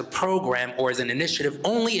inclusion as a program or as an initiative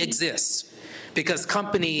only exists because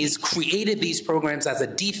companies created these programs as a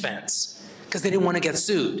defense because they didn't want to get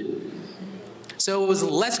sued. So it was,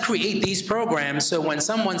 let's create these programs so when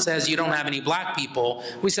someone says you don't have any Black people,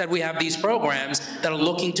 we said we have these programs that are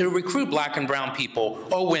looking to recruit Black and brown people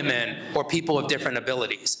or women or people of different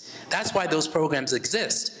abilities. That's why those programs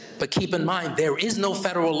exist. But keep in mind, there is no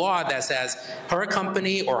federal law that says her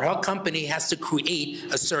company or her company has to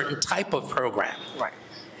create a certain type of program. Right.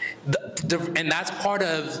 And that's part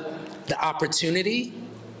of the opportunity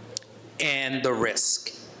and the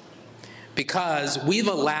risk. Because we've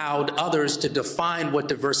allowed others to define what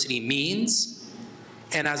diversity means,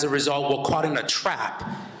 and as a result, we're caught in a trap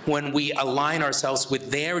when we align ourselves with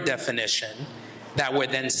their definition that we're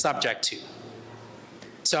then subject to.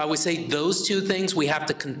 So I would say those two things, we have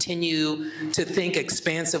to continue to think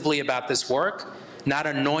expansively about this work, not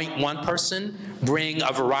anoint one person, bring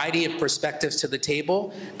a variety of perspectives to the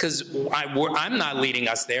table, because I'm not leading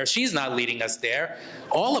us there, she's not leading us there.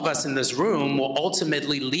 All of us in this room will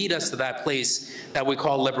ultimately lead us to that place that we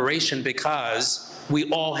call liberation because we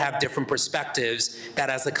all have different perspectives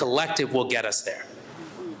that as a collective will get us there.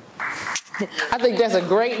 I think that's a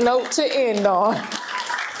great note to end on.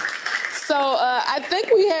 So I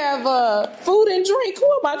think we have food and drink. Who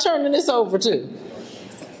am I turning this over to?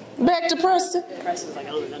 Back to Preston? Preston's like,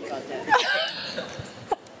 I don't know nothing about that.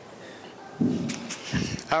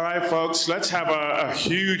 All right, folks, let's have a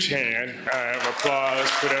huge hand of applause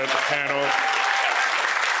for the panel.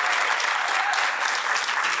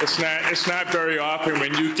 It's not very often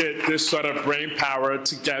when you get this sort of brain power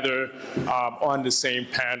together on the same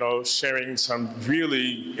panel, sharing some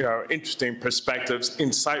really interesting perspectives,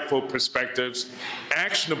 insightful perspectives,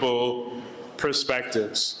 actionable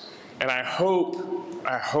perspectives. And I hope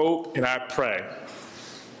and I pray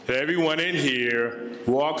that everyone in here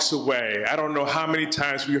walks away. I don't know how many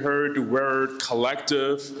times we heard the word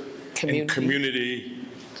collective and community,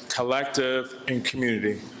 collective and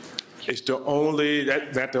community. It's the only,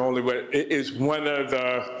 not the only way, it is one of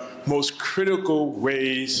the most critical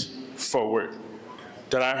ways forward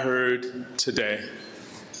that I heard today.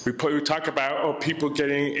 We talk about people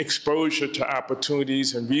getting exposure to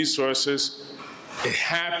opportunities and resources. It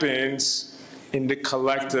happens in the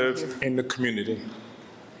collective, in the community.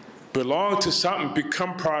 Belong to something,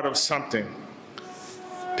 become part of something.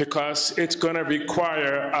 because it's going to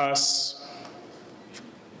require us.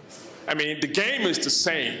 I mean, the game is the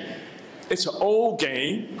same. It's an old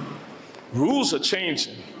game. Rules are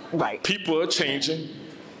changing. Right. People are changing.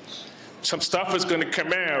 Some stuff is going to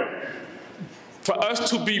come out. For us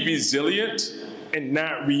to be resilient and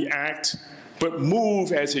not react, but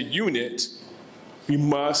move as a unit, we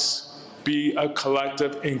must be a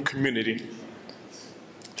collective and community.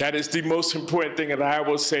 That is the most important thing that I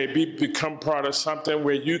will say. Become part of something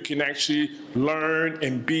where you can actually learn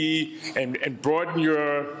and be and broaden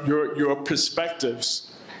your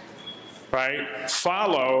perspectives, right?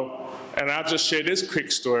 Follow, and I'll just share this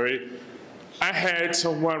quick story. I had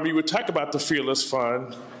someone, we would talk about the Fearless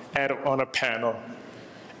Fund on a panel,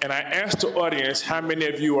 and I asked the audience, how many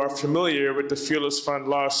of you are familiar with the Fearless Fund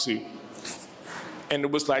lawsuit? And it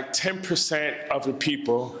was like 10% of the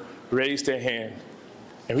people raised their hand.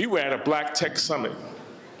 And we were at a Black Tech Summit.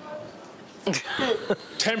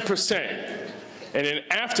 10%. And then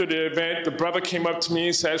after the event, the brother came up to me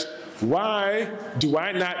and says, why do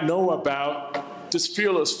I not know about this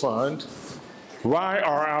Fearless Fund? Why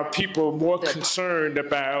are our people more concerned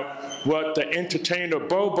about what the entertainer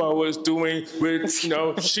Bobo is doing with,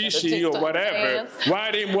 Shishi or whatever? Why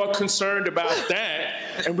are they more concerned about that,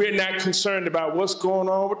 and we're not concerned about what's going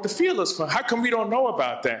on with the Fearless Fund? How come we don't know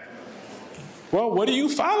about that? Well, what are you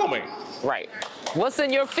following? Right. What's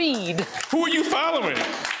in your feed? Who are you following?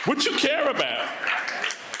 What you care about?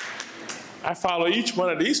 I follow each one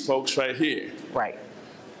of these folks right here. Right.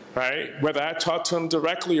 Right? Whether I talk to them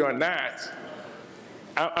directly or not,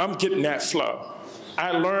 I'm getting that flow.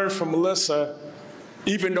 I learned from Melissa,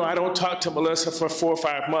 even though I don't talk to Melissa for 4 or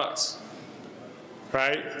 5 months.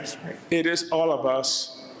 Right? It is all of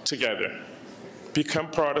us together.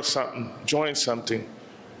 Become part of something. Join something.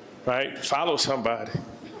 Right? Follow somebody.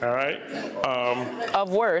 All right?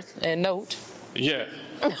 Of worth and note. Yeah.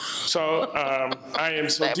 So I am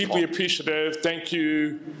so deeply appreciative. Thank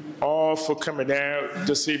you all for coming out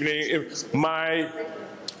this evening. My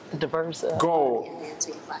goal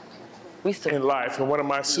in life, and one of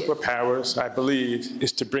my superpowers, I believe,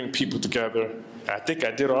 is to bring people together. I think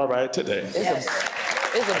I did all right today. I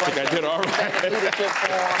think I did all right.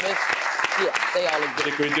 They all agree. I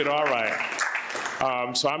think we did all right.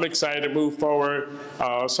 So I'm excited to move forward.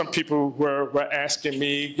 Some people were asking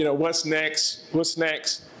me, what's next? What's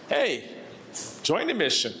next? Hey, join the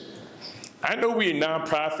mission. I know we're a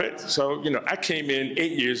nonprofit, so I came in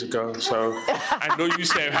 8 years ago. So I know you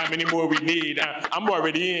said how many more we need. I'm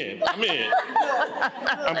already in. I'm in.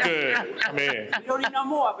 I'm good. I'm in. You don't need no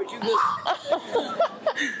more, but you're good.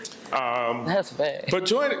 That's bad. But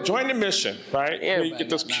join the mission, right? You get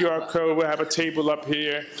this QR code. We'll have a table up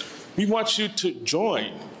here. We want you to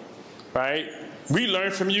join, right? We learn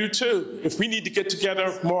from you too. If we need to get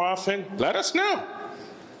together more often, let us know.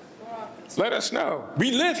 Let us know.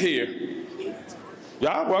 We live here.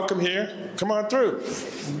 Y'all welcome here. Come on through.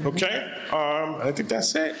 Okay? I think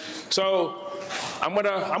that's it. So I'm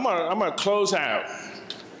gonna close out.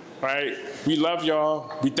 Right? We love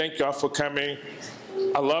y'all. We thank y'all for coming.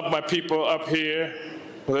 I love my people up here.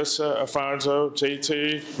 Melissa, Alphonso,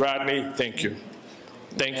 JT, Rodney, thank you.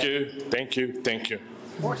 Thank you, thank you, thank you.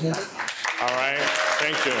 All right,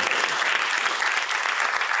 thank you.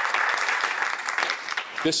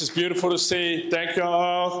 This is beautiful to see. Thank you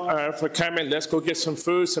all for coming. Let's go get some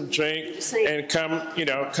food, some drink, and come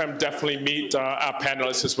definitely meet our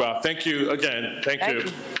panelists as well. Thank you again. Thank you.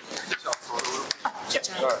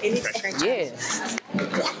 Yes.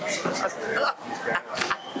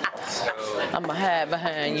 I'm going to hide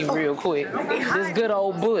behind you real quick. This good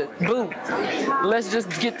old boot. Let's just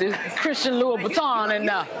get the Christian Louis Vuitton in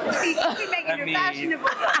there. We making it fashionable.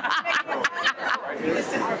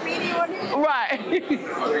 Right.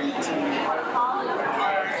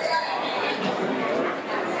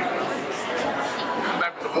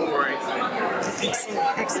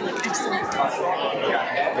 Excellent.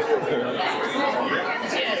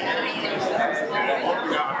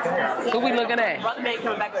 Who we looking at? Brother May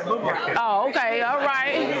coming back with a boomerang. Oh, okay. All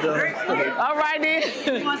right. All right then.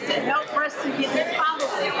 He wants to help us to get this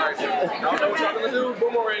following. Y'all know what y'all gonna do?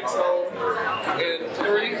 Boomerang. So in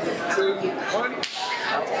 3, 2, 1.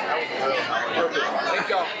 Thank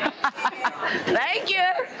y'all. Thank you.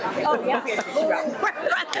 Oh yeah.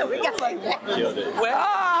 We got like that. Well, I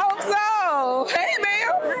hope so. Hey,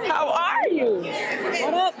 ma'am. How are you?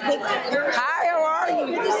 What up? Hi, how are you?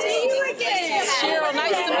 Good to see you again. Cheryl,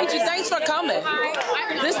 nice to meet you. Thanks for coming.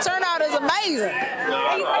 This turnout is amazing.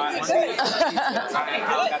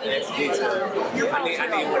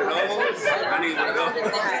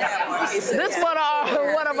 This one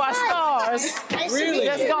of our stars. Really?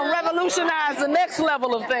 Just gonna revolutionize the next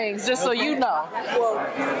level of things, just so you know.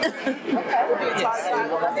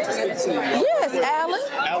 Yes, Alan.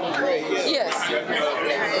 Alan Gray. Yes.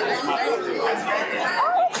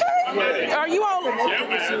 Okay. Are you on?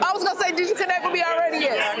 I was gonna say, did you connect with me already?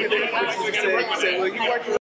 Yes.